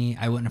helped me.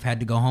 I wouldn't have had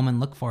to go home and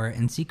look for it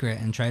in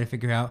secret and try to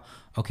figure out,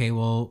 okay,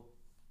 well,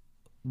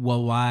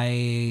 why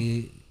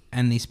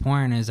in these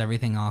porn is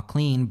everything all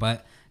clean,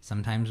 but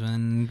sometimes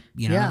when,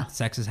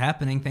 sex is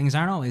happening, things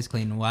aren't always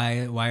clean.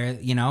 Why are,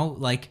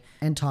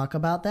 And talk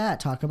about that.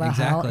 Talk about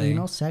how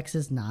anal sex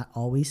is not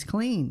always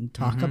clean.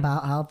 Talk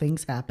about how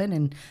things happen,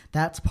 and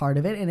that's part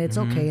of it, and it's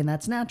okay, and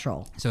that's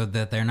natural. So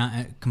that they're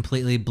not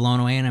completely blown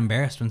away and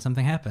embarrassed when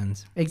something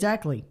happens.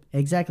 Exactly.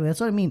 That's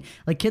what I mean.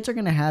 Like, kids are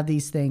going to have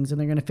these things, and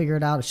they're going to figure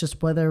it out. It's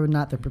just whether or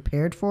not they're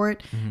prepared for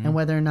it, and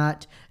whether or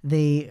not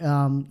they,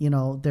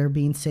 they're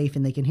being safe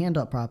and they can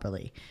handle it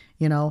properly.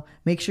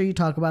 Make sure you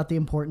talk about the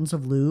importance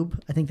of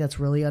lube. I think that's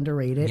really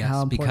underrated. Yes,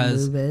 how important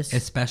lube is,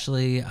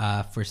 especially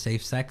for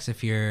safe sex.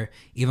 If you're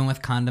even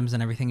with condoms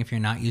and everything, if you're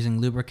not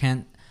using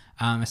lubricant,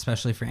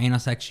 especially for anal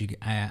sex,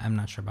 I'm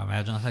not sure about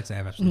vaginal sex. I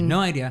have absolutely no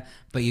idea.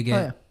 But you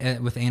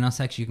get with anal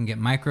sex, you can get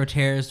micro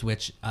tears,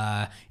 which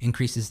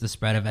increases the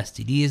spread of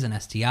STDs and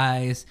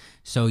STIs.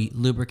 So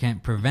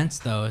lubricant prevents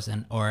those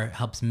or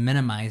helps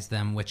minimize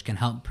them, which can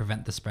help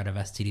prevent the spread of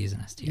STDs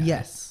and STIs.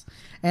 Yes.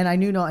 And I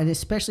knew, and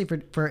especially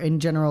for in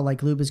general,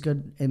 like lube is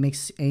good. It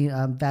makes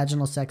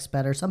vaginal sex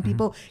better. Some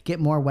people get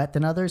more wet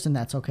than others, and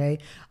that's okay.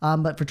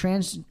 But for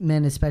trans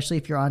men, especially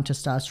if you're on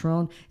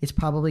testosterone, it's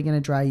probably going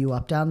to dry you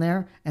up down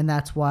there. And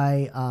that's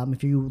why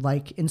if you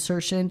like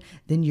insertion,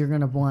 then you're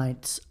going to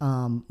want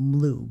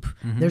lube.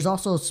 There's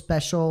also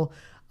special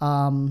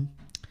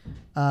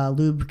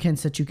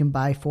lubricants that you can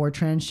buy for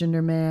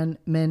transgender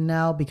men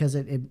now because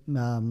it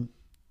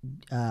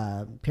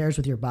pairs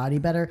with your body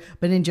better,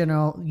 but in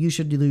general you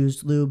should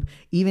use lube.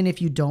 Even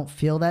if you don't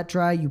feel that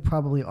dry, you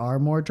probably are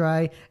more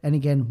dry, and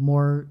again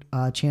more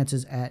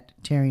chances at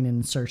tearing an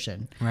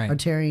insertion, or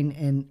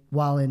tearing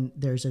while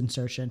there's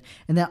insertion.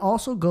 And that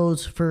also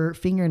goes for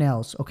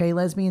fingernails. Okay,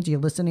 lesbians, you're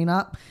listening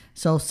up?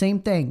 So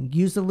same thing,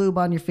 use the lube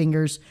on your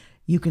fingers.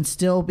 You can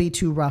still be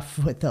too rough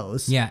with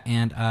those.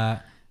 And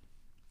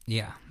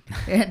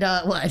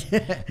what?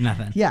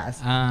 Nothing.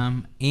 Yes.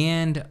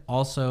 And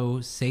also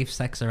safe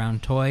sex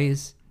around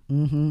toys.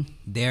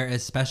 There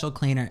is special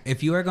cleaner.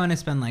 If you are going to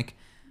spend like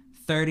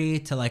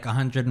 $30 to like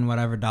 $100 and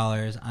whatever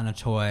dollars on a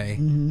toy,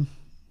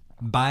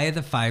 buy the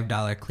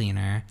 $5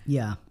 cleaner.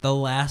 Yeah. The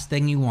last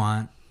thing you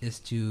want is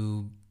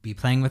to be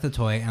playing with a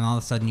toy and all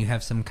of a sudden you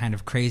have some kind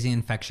of crazy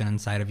infection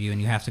inside of you and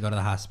you have to go to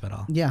the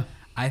hospital. Yeah.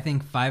 I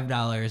think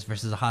 $5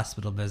 versus a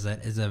hospital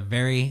visit is a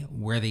very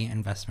worthy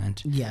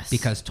investment. Yes.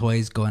 Because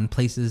toys go in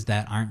places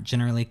that aren't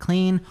generally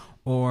clean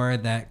or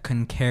that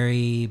can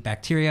carry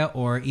bacteria,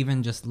 or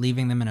even just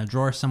leaving them in a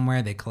drawer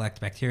somewhere, they collect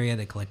bacteria,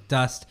 they collect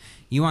dust.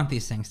 You want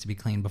these things to be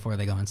clean before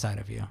they go inside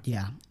of you.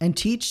 Yeah. And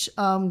teach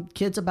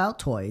kids about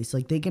toys.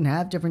 Like, they can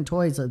have different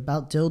toys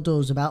about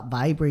dildos, about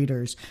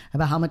vibrators,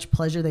 about how much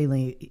pleasure they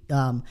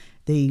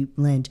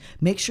lend.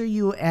 Make sure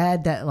you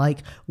add that, like,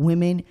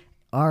 women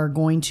are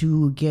going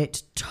to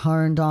get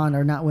turned on,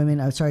 or not women,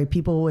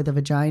 people with a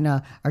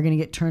vagina are going to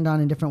get turned on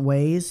in different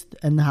ways,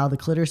 and how the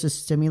clitoris is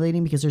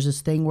stimulating, because there's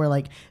this thing where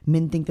like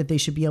men think that they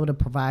should be able to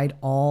provide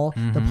all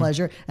the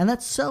pleasure. And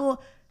it's so,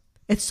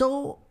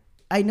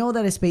 I know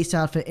that it's based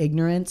out of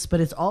ignorance,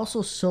 but it's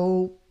also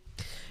so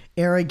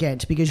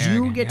arrogant, because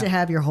you get to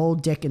have your whole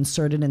dick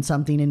inserted in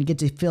something and you get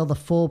to feel the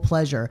full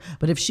pleasure.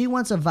 But if she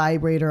wants a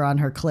vibrator on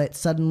her clit,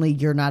 suddenly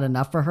you're not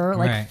enough for her.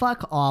 Like,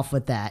 fuck off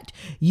with that.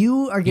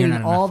 You are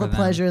getting all the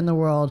pleasure in the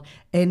world,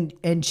 and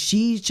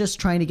she's just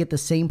trying to get the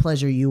same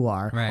pleasure you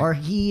are. Or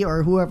he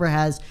or whoever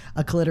has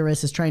a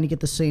clitoris is trying to get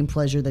the same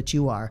pleasure that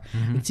you are.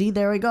 And see,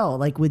 there we go.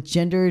 Like with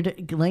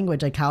gendered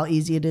language, like how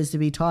easy it is to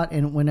be taught,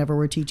 and whenever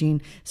we're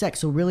teaching sex.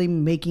 So really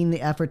making the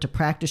effort to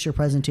practice your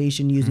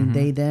presentation using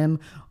they,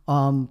 them,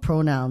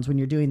 pronouns when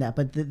you're doing that.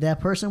 But that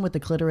person with the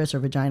clitoris or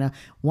vagina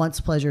wants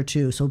pleasure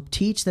too. So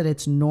teach that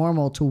it's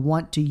normal to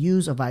want to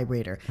use a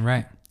vibrator.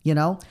 Right. You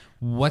know?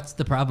 What's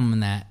the problem in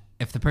that?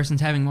 If the person's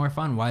having more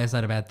fun, why is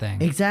that a bad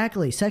thing?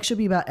 Exactly. Sex should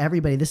be about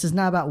everybody. This is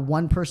not about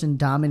one person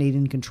dominating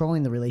and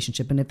controlling the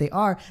relationship. And if they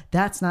are,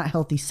 that's not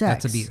healthy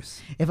sex. That's abuse.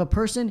 If a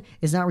person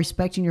is not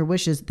respecting your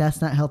wishes,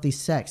 that's not healthy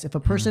sex. If a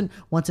person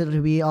wants it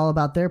to be all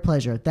about their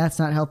pleasure, that's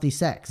not healthy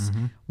sex.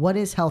 What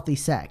is healthy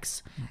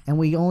sex? And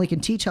we only can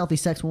teach healthy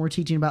sex when we're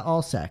teaching about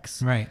all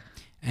sex. Right.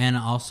 And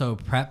also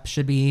prep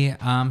should be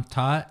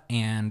taught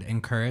and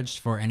encouraged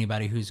for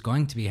anybody who's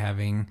going to be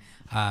having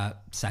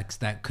sex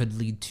that could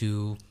lead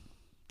to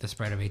the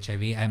spread of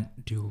HIV.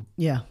 Do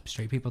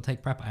straight people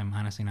take PrEP? I'm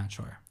honestly not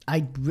sure.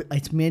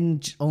 It's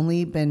been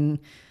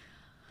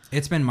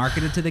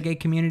marketed to the gay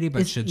community,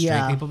 but should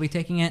straight people be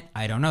taking it?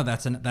 I don't know.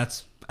 That's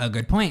a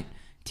good point.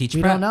 Teach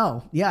we PrEP. don't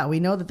know. Yeah, we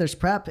know that there's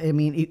PrEP. I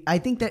mean, I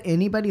think that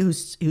anybody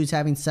who's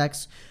having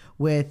sex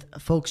with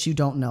folks you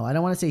don't know, I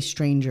don't want to say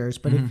strangers,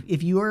 but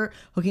if you are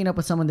hooking up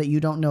with someone that you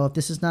don't know, if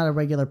this is not a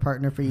regular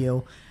partner for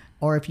you,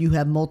 or if you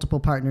have multiple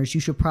partners,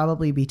 you should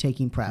probably be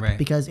taking PrEP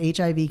because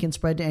HIV can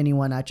spread to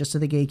anyone, not just to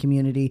the gay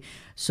community.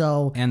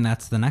 So, and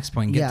that's the next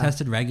point. Get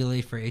tested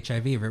regularly for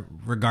HIV,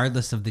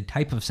 regardless of the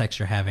type of sex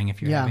you're having.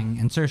 If you're having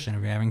insertion,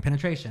 if you're having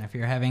penetration, if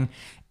you're having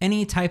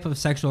any type of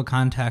sexual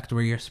contact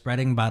where you're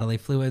spreading bodily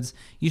fluids,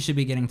 you should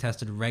be getting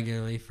tested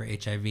regularly for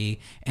HIV.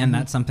 And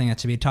that's something that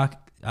should be taught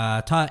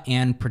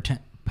and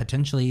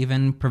potentially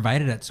even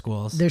provided at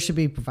schools. There should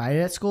be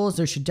provided at schools.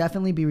 There should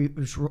definitely be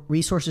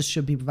resources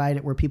should be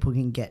provided where people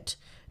can get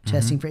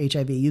testing for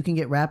HIV. You can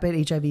get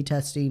rapid HIV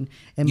testing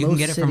in most cities now. You can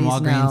get it from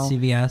Walgreens,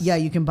 CVS. Yeah,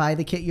 you can buy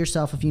the kit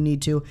yourself if you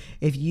need to.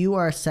 If you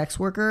are a sex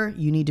worker,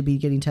 you need to be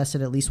getting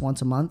tested at least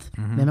once a month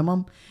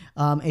minimum.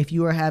 If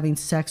you are having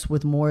sex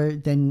with more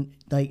than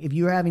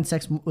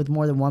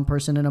one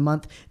person in a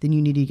month, then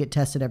you need to get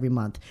tested every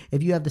month.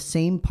 If you have the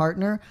same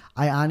partner,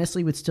 I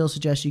honestly would still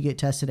suggest you get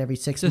tested every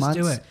 6 months.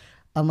 Just do it.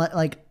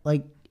 Unless,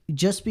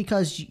 just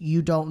because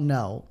you don't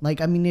know.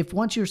 I mean, if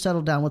once you're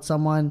settled down with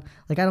someone,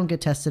 I don't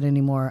get tested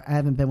anymore. I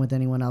haven't been with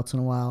anyone else in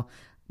a while.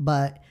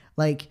 But,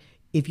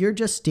 if you're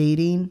just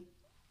dating,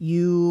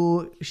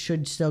 you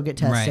should still get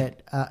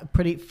tested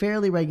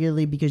fairly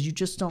regularly because you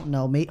just don't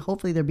know.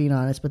 Hopefully they're being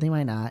honest, but they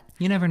might not.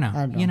 You never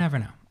know. You never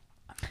know.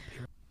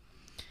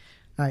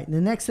 All right,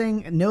 the next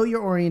thing, know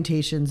your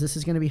orientations. This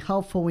is going to be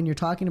helpful when you're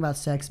talking about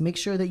sex. Make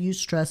sure that you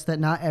stress that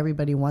not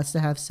everybody wants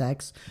to have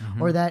sex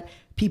or that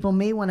people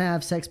may want to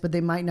have sex, but they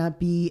might not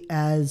be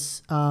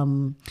as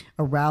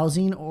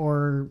arousing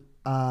or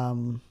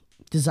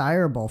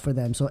desirable for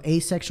them. So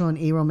asexual and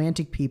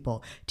aromantic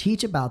people,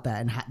 teach about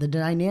that and the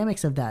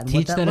dynamics of that. And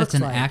teach what that it's looks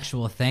an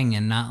actual thing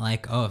and not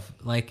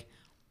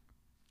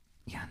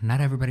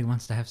not everybody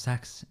wants to have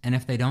sex. And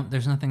if they don't,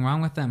 there's nothing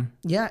wrong with them.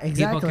 Yeah,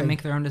 exactly. People can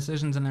make their own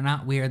decisions and they're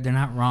not weird. They're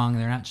not wrong.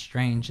 They're not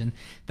strange. And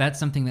that's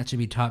something that should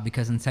be taught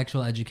because in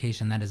sexual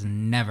education, that is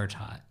never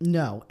taught.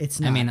 No,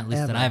 it's not. I mean, at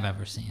least that I've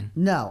ever seen.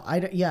 No,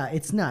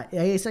 it's not.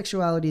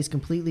 Asexuality is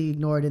completely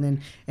ignored.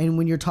 And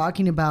when you're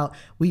talking about,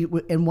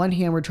 in one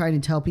hand, we're trying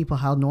to tell people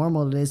how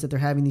normal it is that they're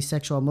having these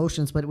sexual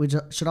emotions, but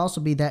it should also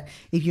be that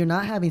if you're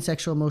not having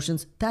sexual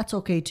emotions, that's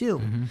okay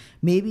too.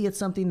 Maybe it's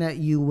something that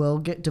you will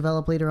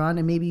develop later on,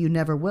 and maybe you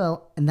never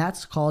will, and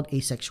that's called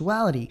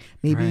asexuality.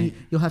 Maybe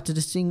you'll have to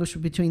distinguish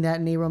between that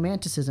and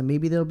aromanticism.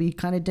 Maybe they'll be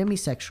kind of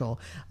demisexual.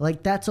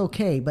 That's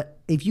okay. But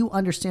if you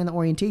understand the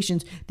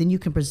orientations, then you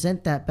can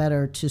present that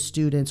better to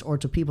students or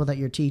to people that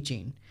you're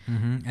teaching.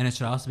 And it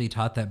should also be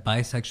taught that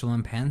bisexual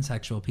and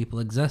pansexual people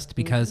exist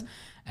because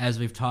as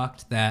we've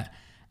talked that,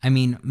 I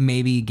mean,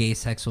 maybe gay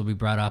sex will be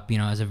brought up,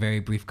 as a very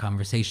brief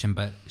conversation,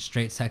 but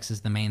straight sex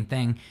is the main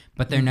thing.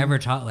 But they're never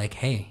taught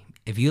hey,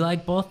 if you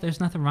like both, there's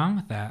nothing wrong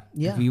with that.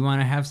 Yeah. If you want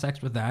to have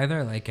sex with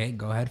either, hey,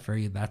 go ahead for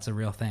you. That's a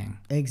real thing.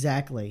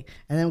 Exactly.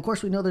 And then, of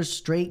course, we know there's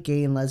straight,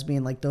 gay, and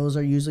lesbian. Those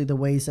are usually the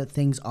ways that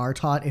things are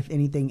taught, if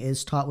anything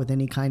is taught with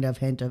any kind of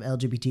hint of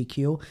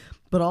LGBTQ.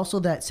 But also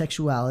that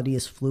sexuality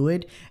is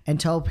fluid, and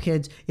tell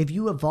kids, if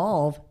you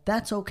evolve,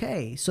 that's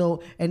okay.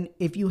 So, and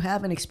if you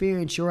have an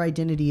experience, your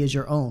identity is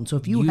your own. So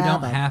if you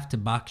don't have to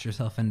box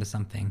yourself into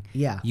something.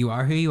 Yeah. You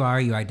are who you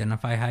are. You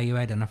identify how you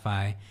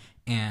identify.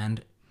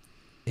 And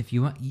if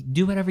you want,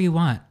 do whatever you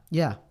want.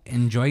 Yeah.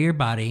 Enjoy your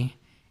body.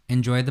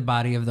 Enjoy the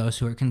body of those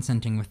who are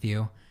consenting with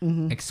you.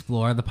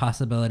 Explore the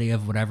possibility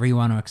of whatever you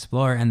want to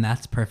explore, and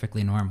that's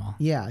perfectly normal.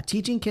 Yeah.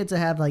 Teaching kids to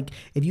have,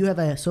 if you have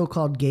a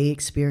so-called gay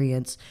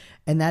experience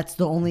and that's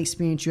the only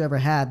experience you ever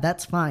had,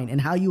 that's fine.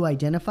 And how you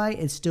identify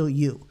is still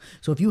you.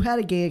 So if you had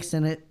a gay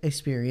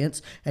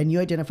experience and you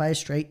identify as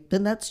straight,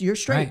 then you're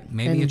straight. Right.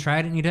 Maybe you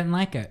tried it and you didn't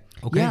like it.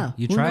 Okay.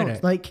 You tried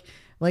it.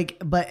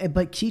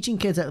 But teaching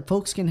kids that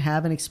folks can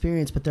have an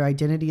experience, but their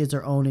identity is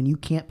their own, and you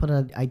can't put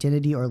an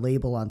identity or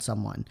label on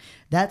someone.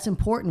 That's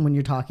important when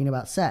you're talking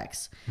about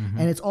sex.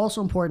 And it's also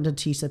important to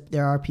teach that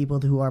there are people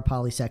who are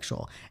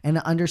polysexual and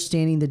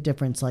understanding the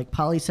difference. Like,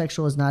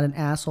 polysexual is not an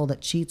asshole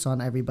that cheats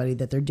on everybody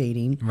that they're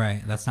dating.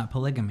 Right. That's not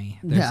polygamy.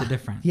 There's a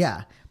difference.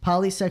 Yeah.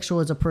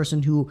 Polysexual is a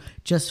person who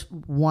just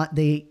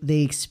they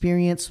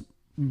experience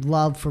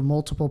love for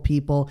multiple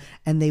people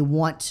and they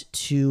want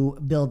to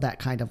build that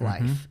kind of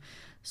life.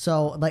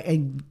 So, like,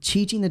 and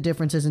teaching the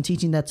differences and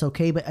teaching that's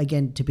okay, but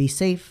again, to be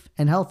safe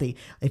and healthy.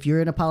 If you're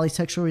in a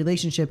polysexual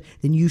relationship,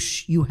 then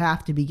you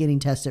have to be getting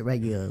tested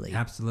regularly.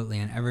 Absolutely,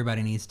 and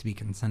everybody needs to be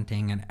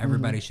consenting, and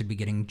everybody should be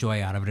getting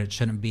joy out of it. It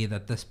shouldn't be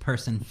that this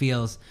person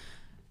feels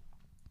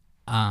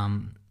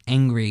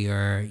angry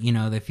or, you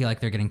know, they feel like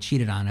they're getting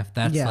cheated on. If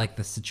that's like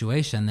the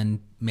situation, then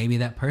maybe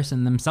that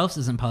person themselves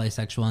isn't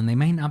polysexual and they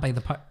may not be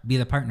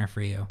the partner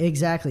for you.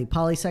 Exactly.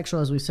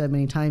 Polysexual, as we've said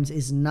many times,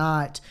 is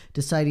not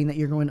deciding that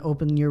you're going to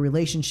open your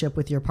relationship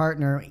with your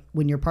partner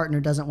when your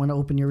partner doesn't want to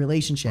open your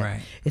relationship.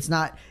 Right. It's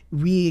not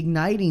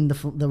reigniting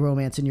the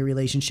romance in your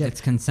relationship. It's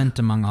consent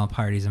among all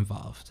parties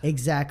involved.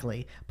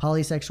 Exactly.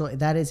 Polysexual,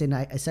 that is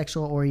a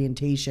sexual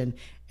orientation.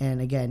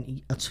 And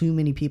again, too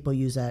many people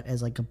use that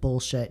as like a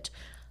bullshit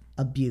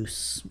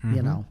abuse,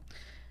 you know.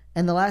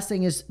 And the last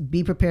thing is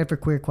be prepared for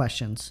queer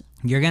questions.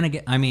 You're going to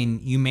get, I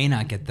mean, you may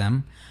not get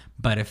them,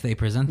 but if they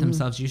present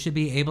themselves, you should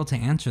be able to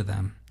answer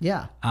them.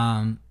 Yeah.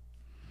 I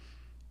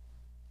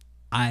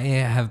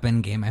have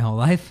been gay my whole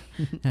life,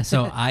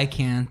 so I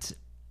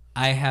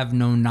have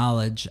no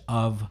knowledge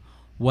of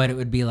what it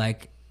would be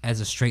like as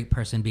a straight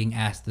person being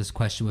asked this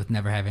question with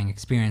never having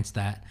experienced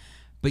that.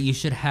 But you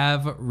should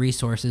have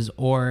resources,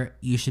 or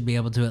you should be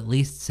able to at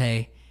least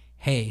say,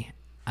 hey,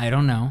 I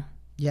don't know.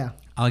 Yeah.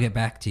 I'll get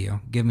back to you.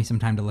 Give me some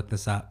time to look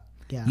this up.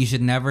 Yeah. You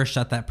should never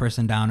shut that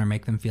person down or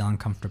make them feel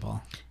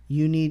uncomfortable.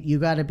 You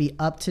got to be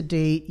up to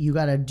date. You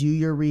got to do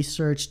your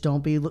research.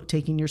 Don't be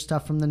taking your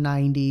stuff from the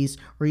 90s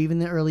or even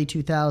the early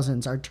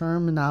 2000s. Our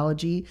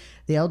terminology,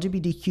 the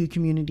LGBTQ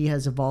community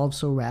has evolved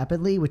so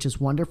rapidly, which is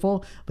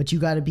wonderful, but you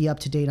got to be up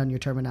to date on your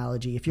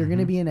terminology. If you're going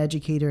to be an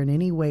educator in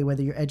any way,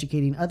 whether you're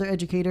educating other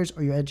educators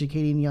or you're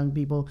educating young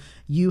people,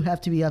 you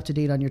have to be up to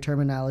date on your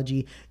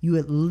terminology. You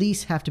at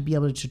least have to be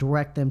able to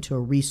direct them to a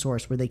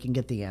resource where they can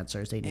get the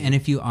answers they need. And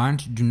if you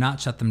aren't, do not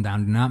shut them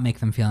down. Do not make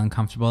them feel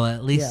uncomfortable.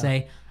 At least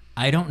say,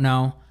 I don't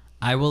know.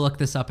 I will look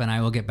this up and I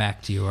will get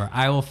back to you, or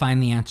I will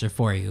find the answer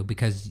for you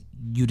because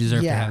you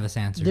deserve to have this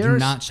answer. Do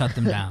not shut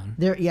them down.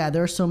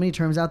 There are so many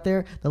terms out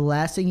there. The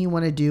last thing you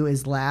want to do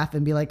is laugh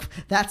and be like,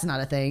 that's not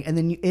a thing. And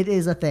then it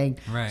is a thing.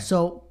 Right.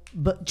 So,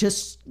 but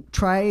just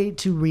try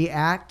to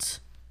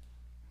react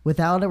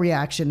without a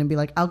reaction and be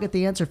like, I'll get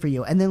the answer for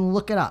you. And then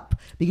look it up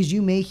because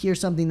you may hear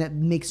something that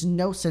makes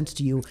no sense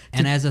to you.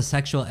 And as a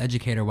sexual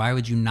educator, why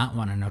would you not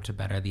want to know to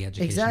better the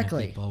education of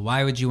people?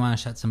 Why would you want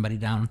to shut somebody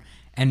down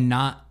and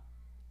not,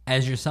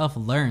 as yourself,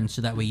 learn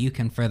so that way you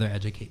can further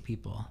educate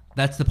people?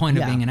 That's the point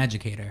of being an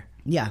educator.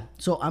 Yeah.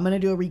 So I'm going to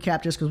do a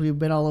recap just because we've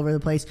been all over the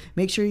place.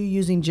 Make sure you're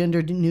using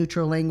gender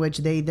neutral language,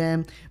 they,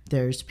 them.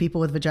 There's people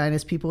with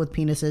vaginas, people with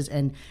penises,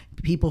 and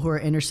people who are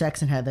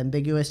intersex and have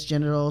ambiguous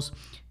genitals.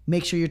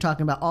 Make sure you're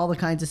talking about all the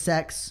kinds of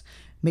sex.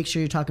 Make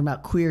sure you're talking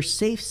about queer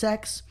safe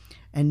sex,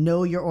 and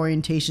know your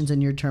orientations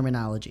and your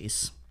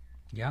terminologies.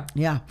 Yeah.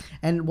 Yeah.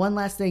 And one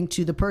last thing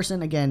to the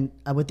person, again,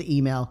 with the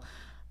email,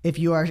 if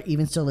you are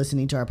even still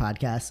listening to our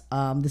podcast,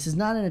 this is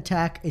not an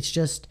attack. It's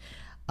just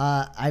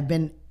I've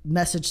been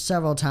messaged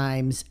several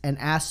times and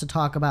asked to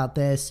talk about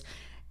this.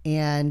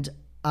 And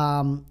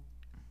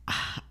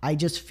I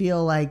just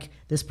feel like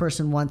this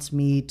person wants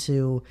me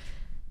to...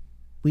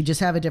 We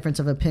just have a difference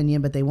of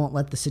opinion, but they won't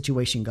let the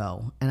situation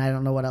go. And I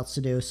don't know what else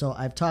to do. So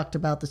I've talked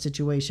about the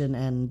situation,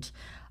 and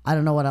I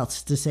don't know what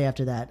else to say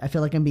after that. I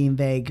feel like I'm being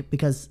vague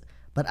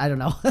but I don't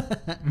know.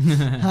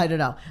 I don't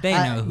know. They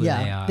know who they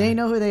are. They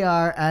know who they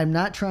are. I'm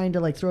not trying to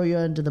like throw you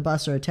under the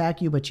bus or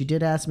attack you, but you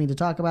did ask me to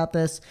talk about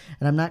this.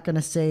 And I'm not going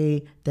to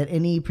say that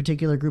any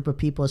particular group of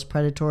people is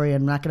predatory.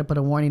 I'm not going to put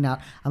a warning out.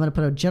 I'm going to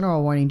put a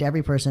general warning to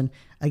every person.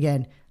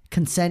 Again,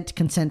 consent,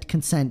 consent,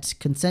 consent.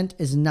 Consent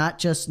is not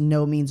just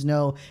no means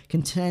no.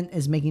 Consent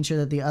is making sure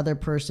that the other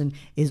person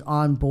is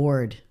on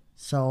board.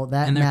 So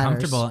that and they're matters.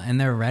 Comfortable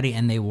and they're ready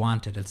and they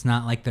want it. It's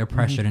not like they're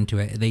pressured into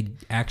it. They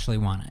actually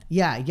want it.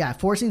 Yeah.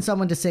 Forcing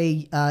someone to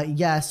say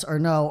yes or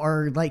no,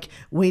 or like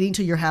waiting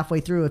till you're halfway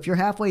through. If you're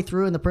halfway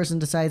through and the person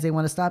decides they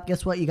want to stop,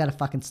 guess what? You got to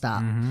fucking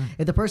stop.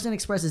 If the person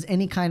expresses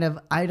any kind of,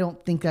 I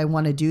don't think I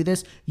want to do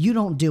this, you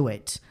don't do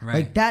it. Right.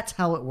 Like that's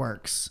how it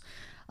works.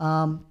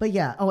 But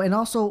yeah. Oh, and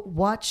also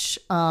watch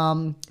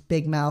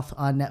Big Mouth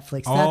on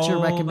Netflix. That's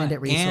your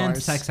recommended resource.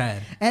 And Sex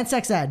Ed. And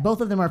Sex Ed.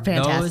 Both of them are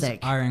fantastic.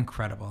 Those are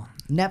incredible.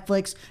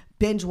 Netflix,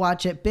 binge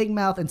watch it. Big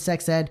Mouth and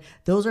Sex Ed.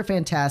 Those are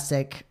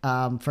fantastic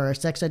for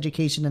sex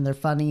education, and they're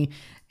funny.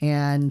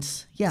 And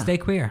yeah. Stay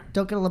queer.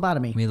 Don't get a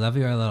lobotomy. We love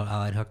you, our little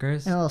allied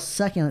hookers. And a little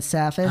succulent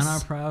sapphis. And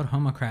our proud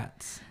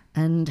homocrats.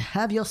 And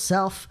have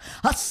yourself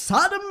a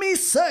sodomy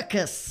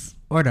circus.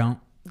 Or don't.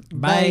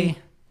 Bye.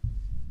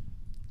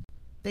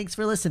 Bye. Thanks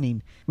for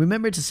listening.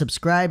 Remember to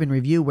subscribe and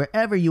review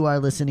wherever you are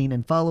listening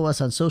and follow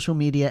us on social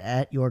media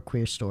at Your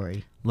Queer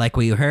Story. Like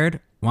what you heard?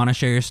 Want to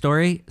share your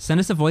story? Send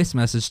us a voice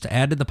message to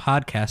add to the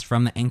podcast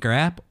from the Anchor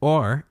app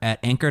or at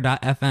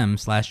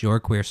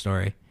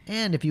anchor.fm/yourqueerstory.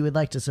 And if you would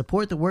like to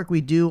support the work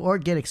we do or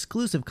get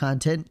exclusive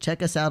content,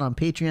 check us out on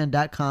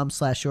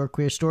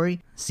patreon.com/yourqueerstory.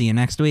 See you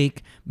next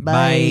week.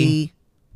 Bye.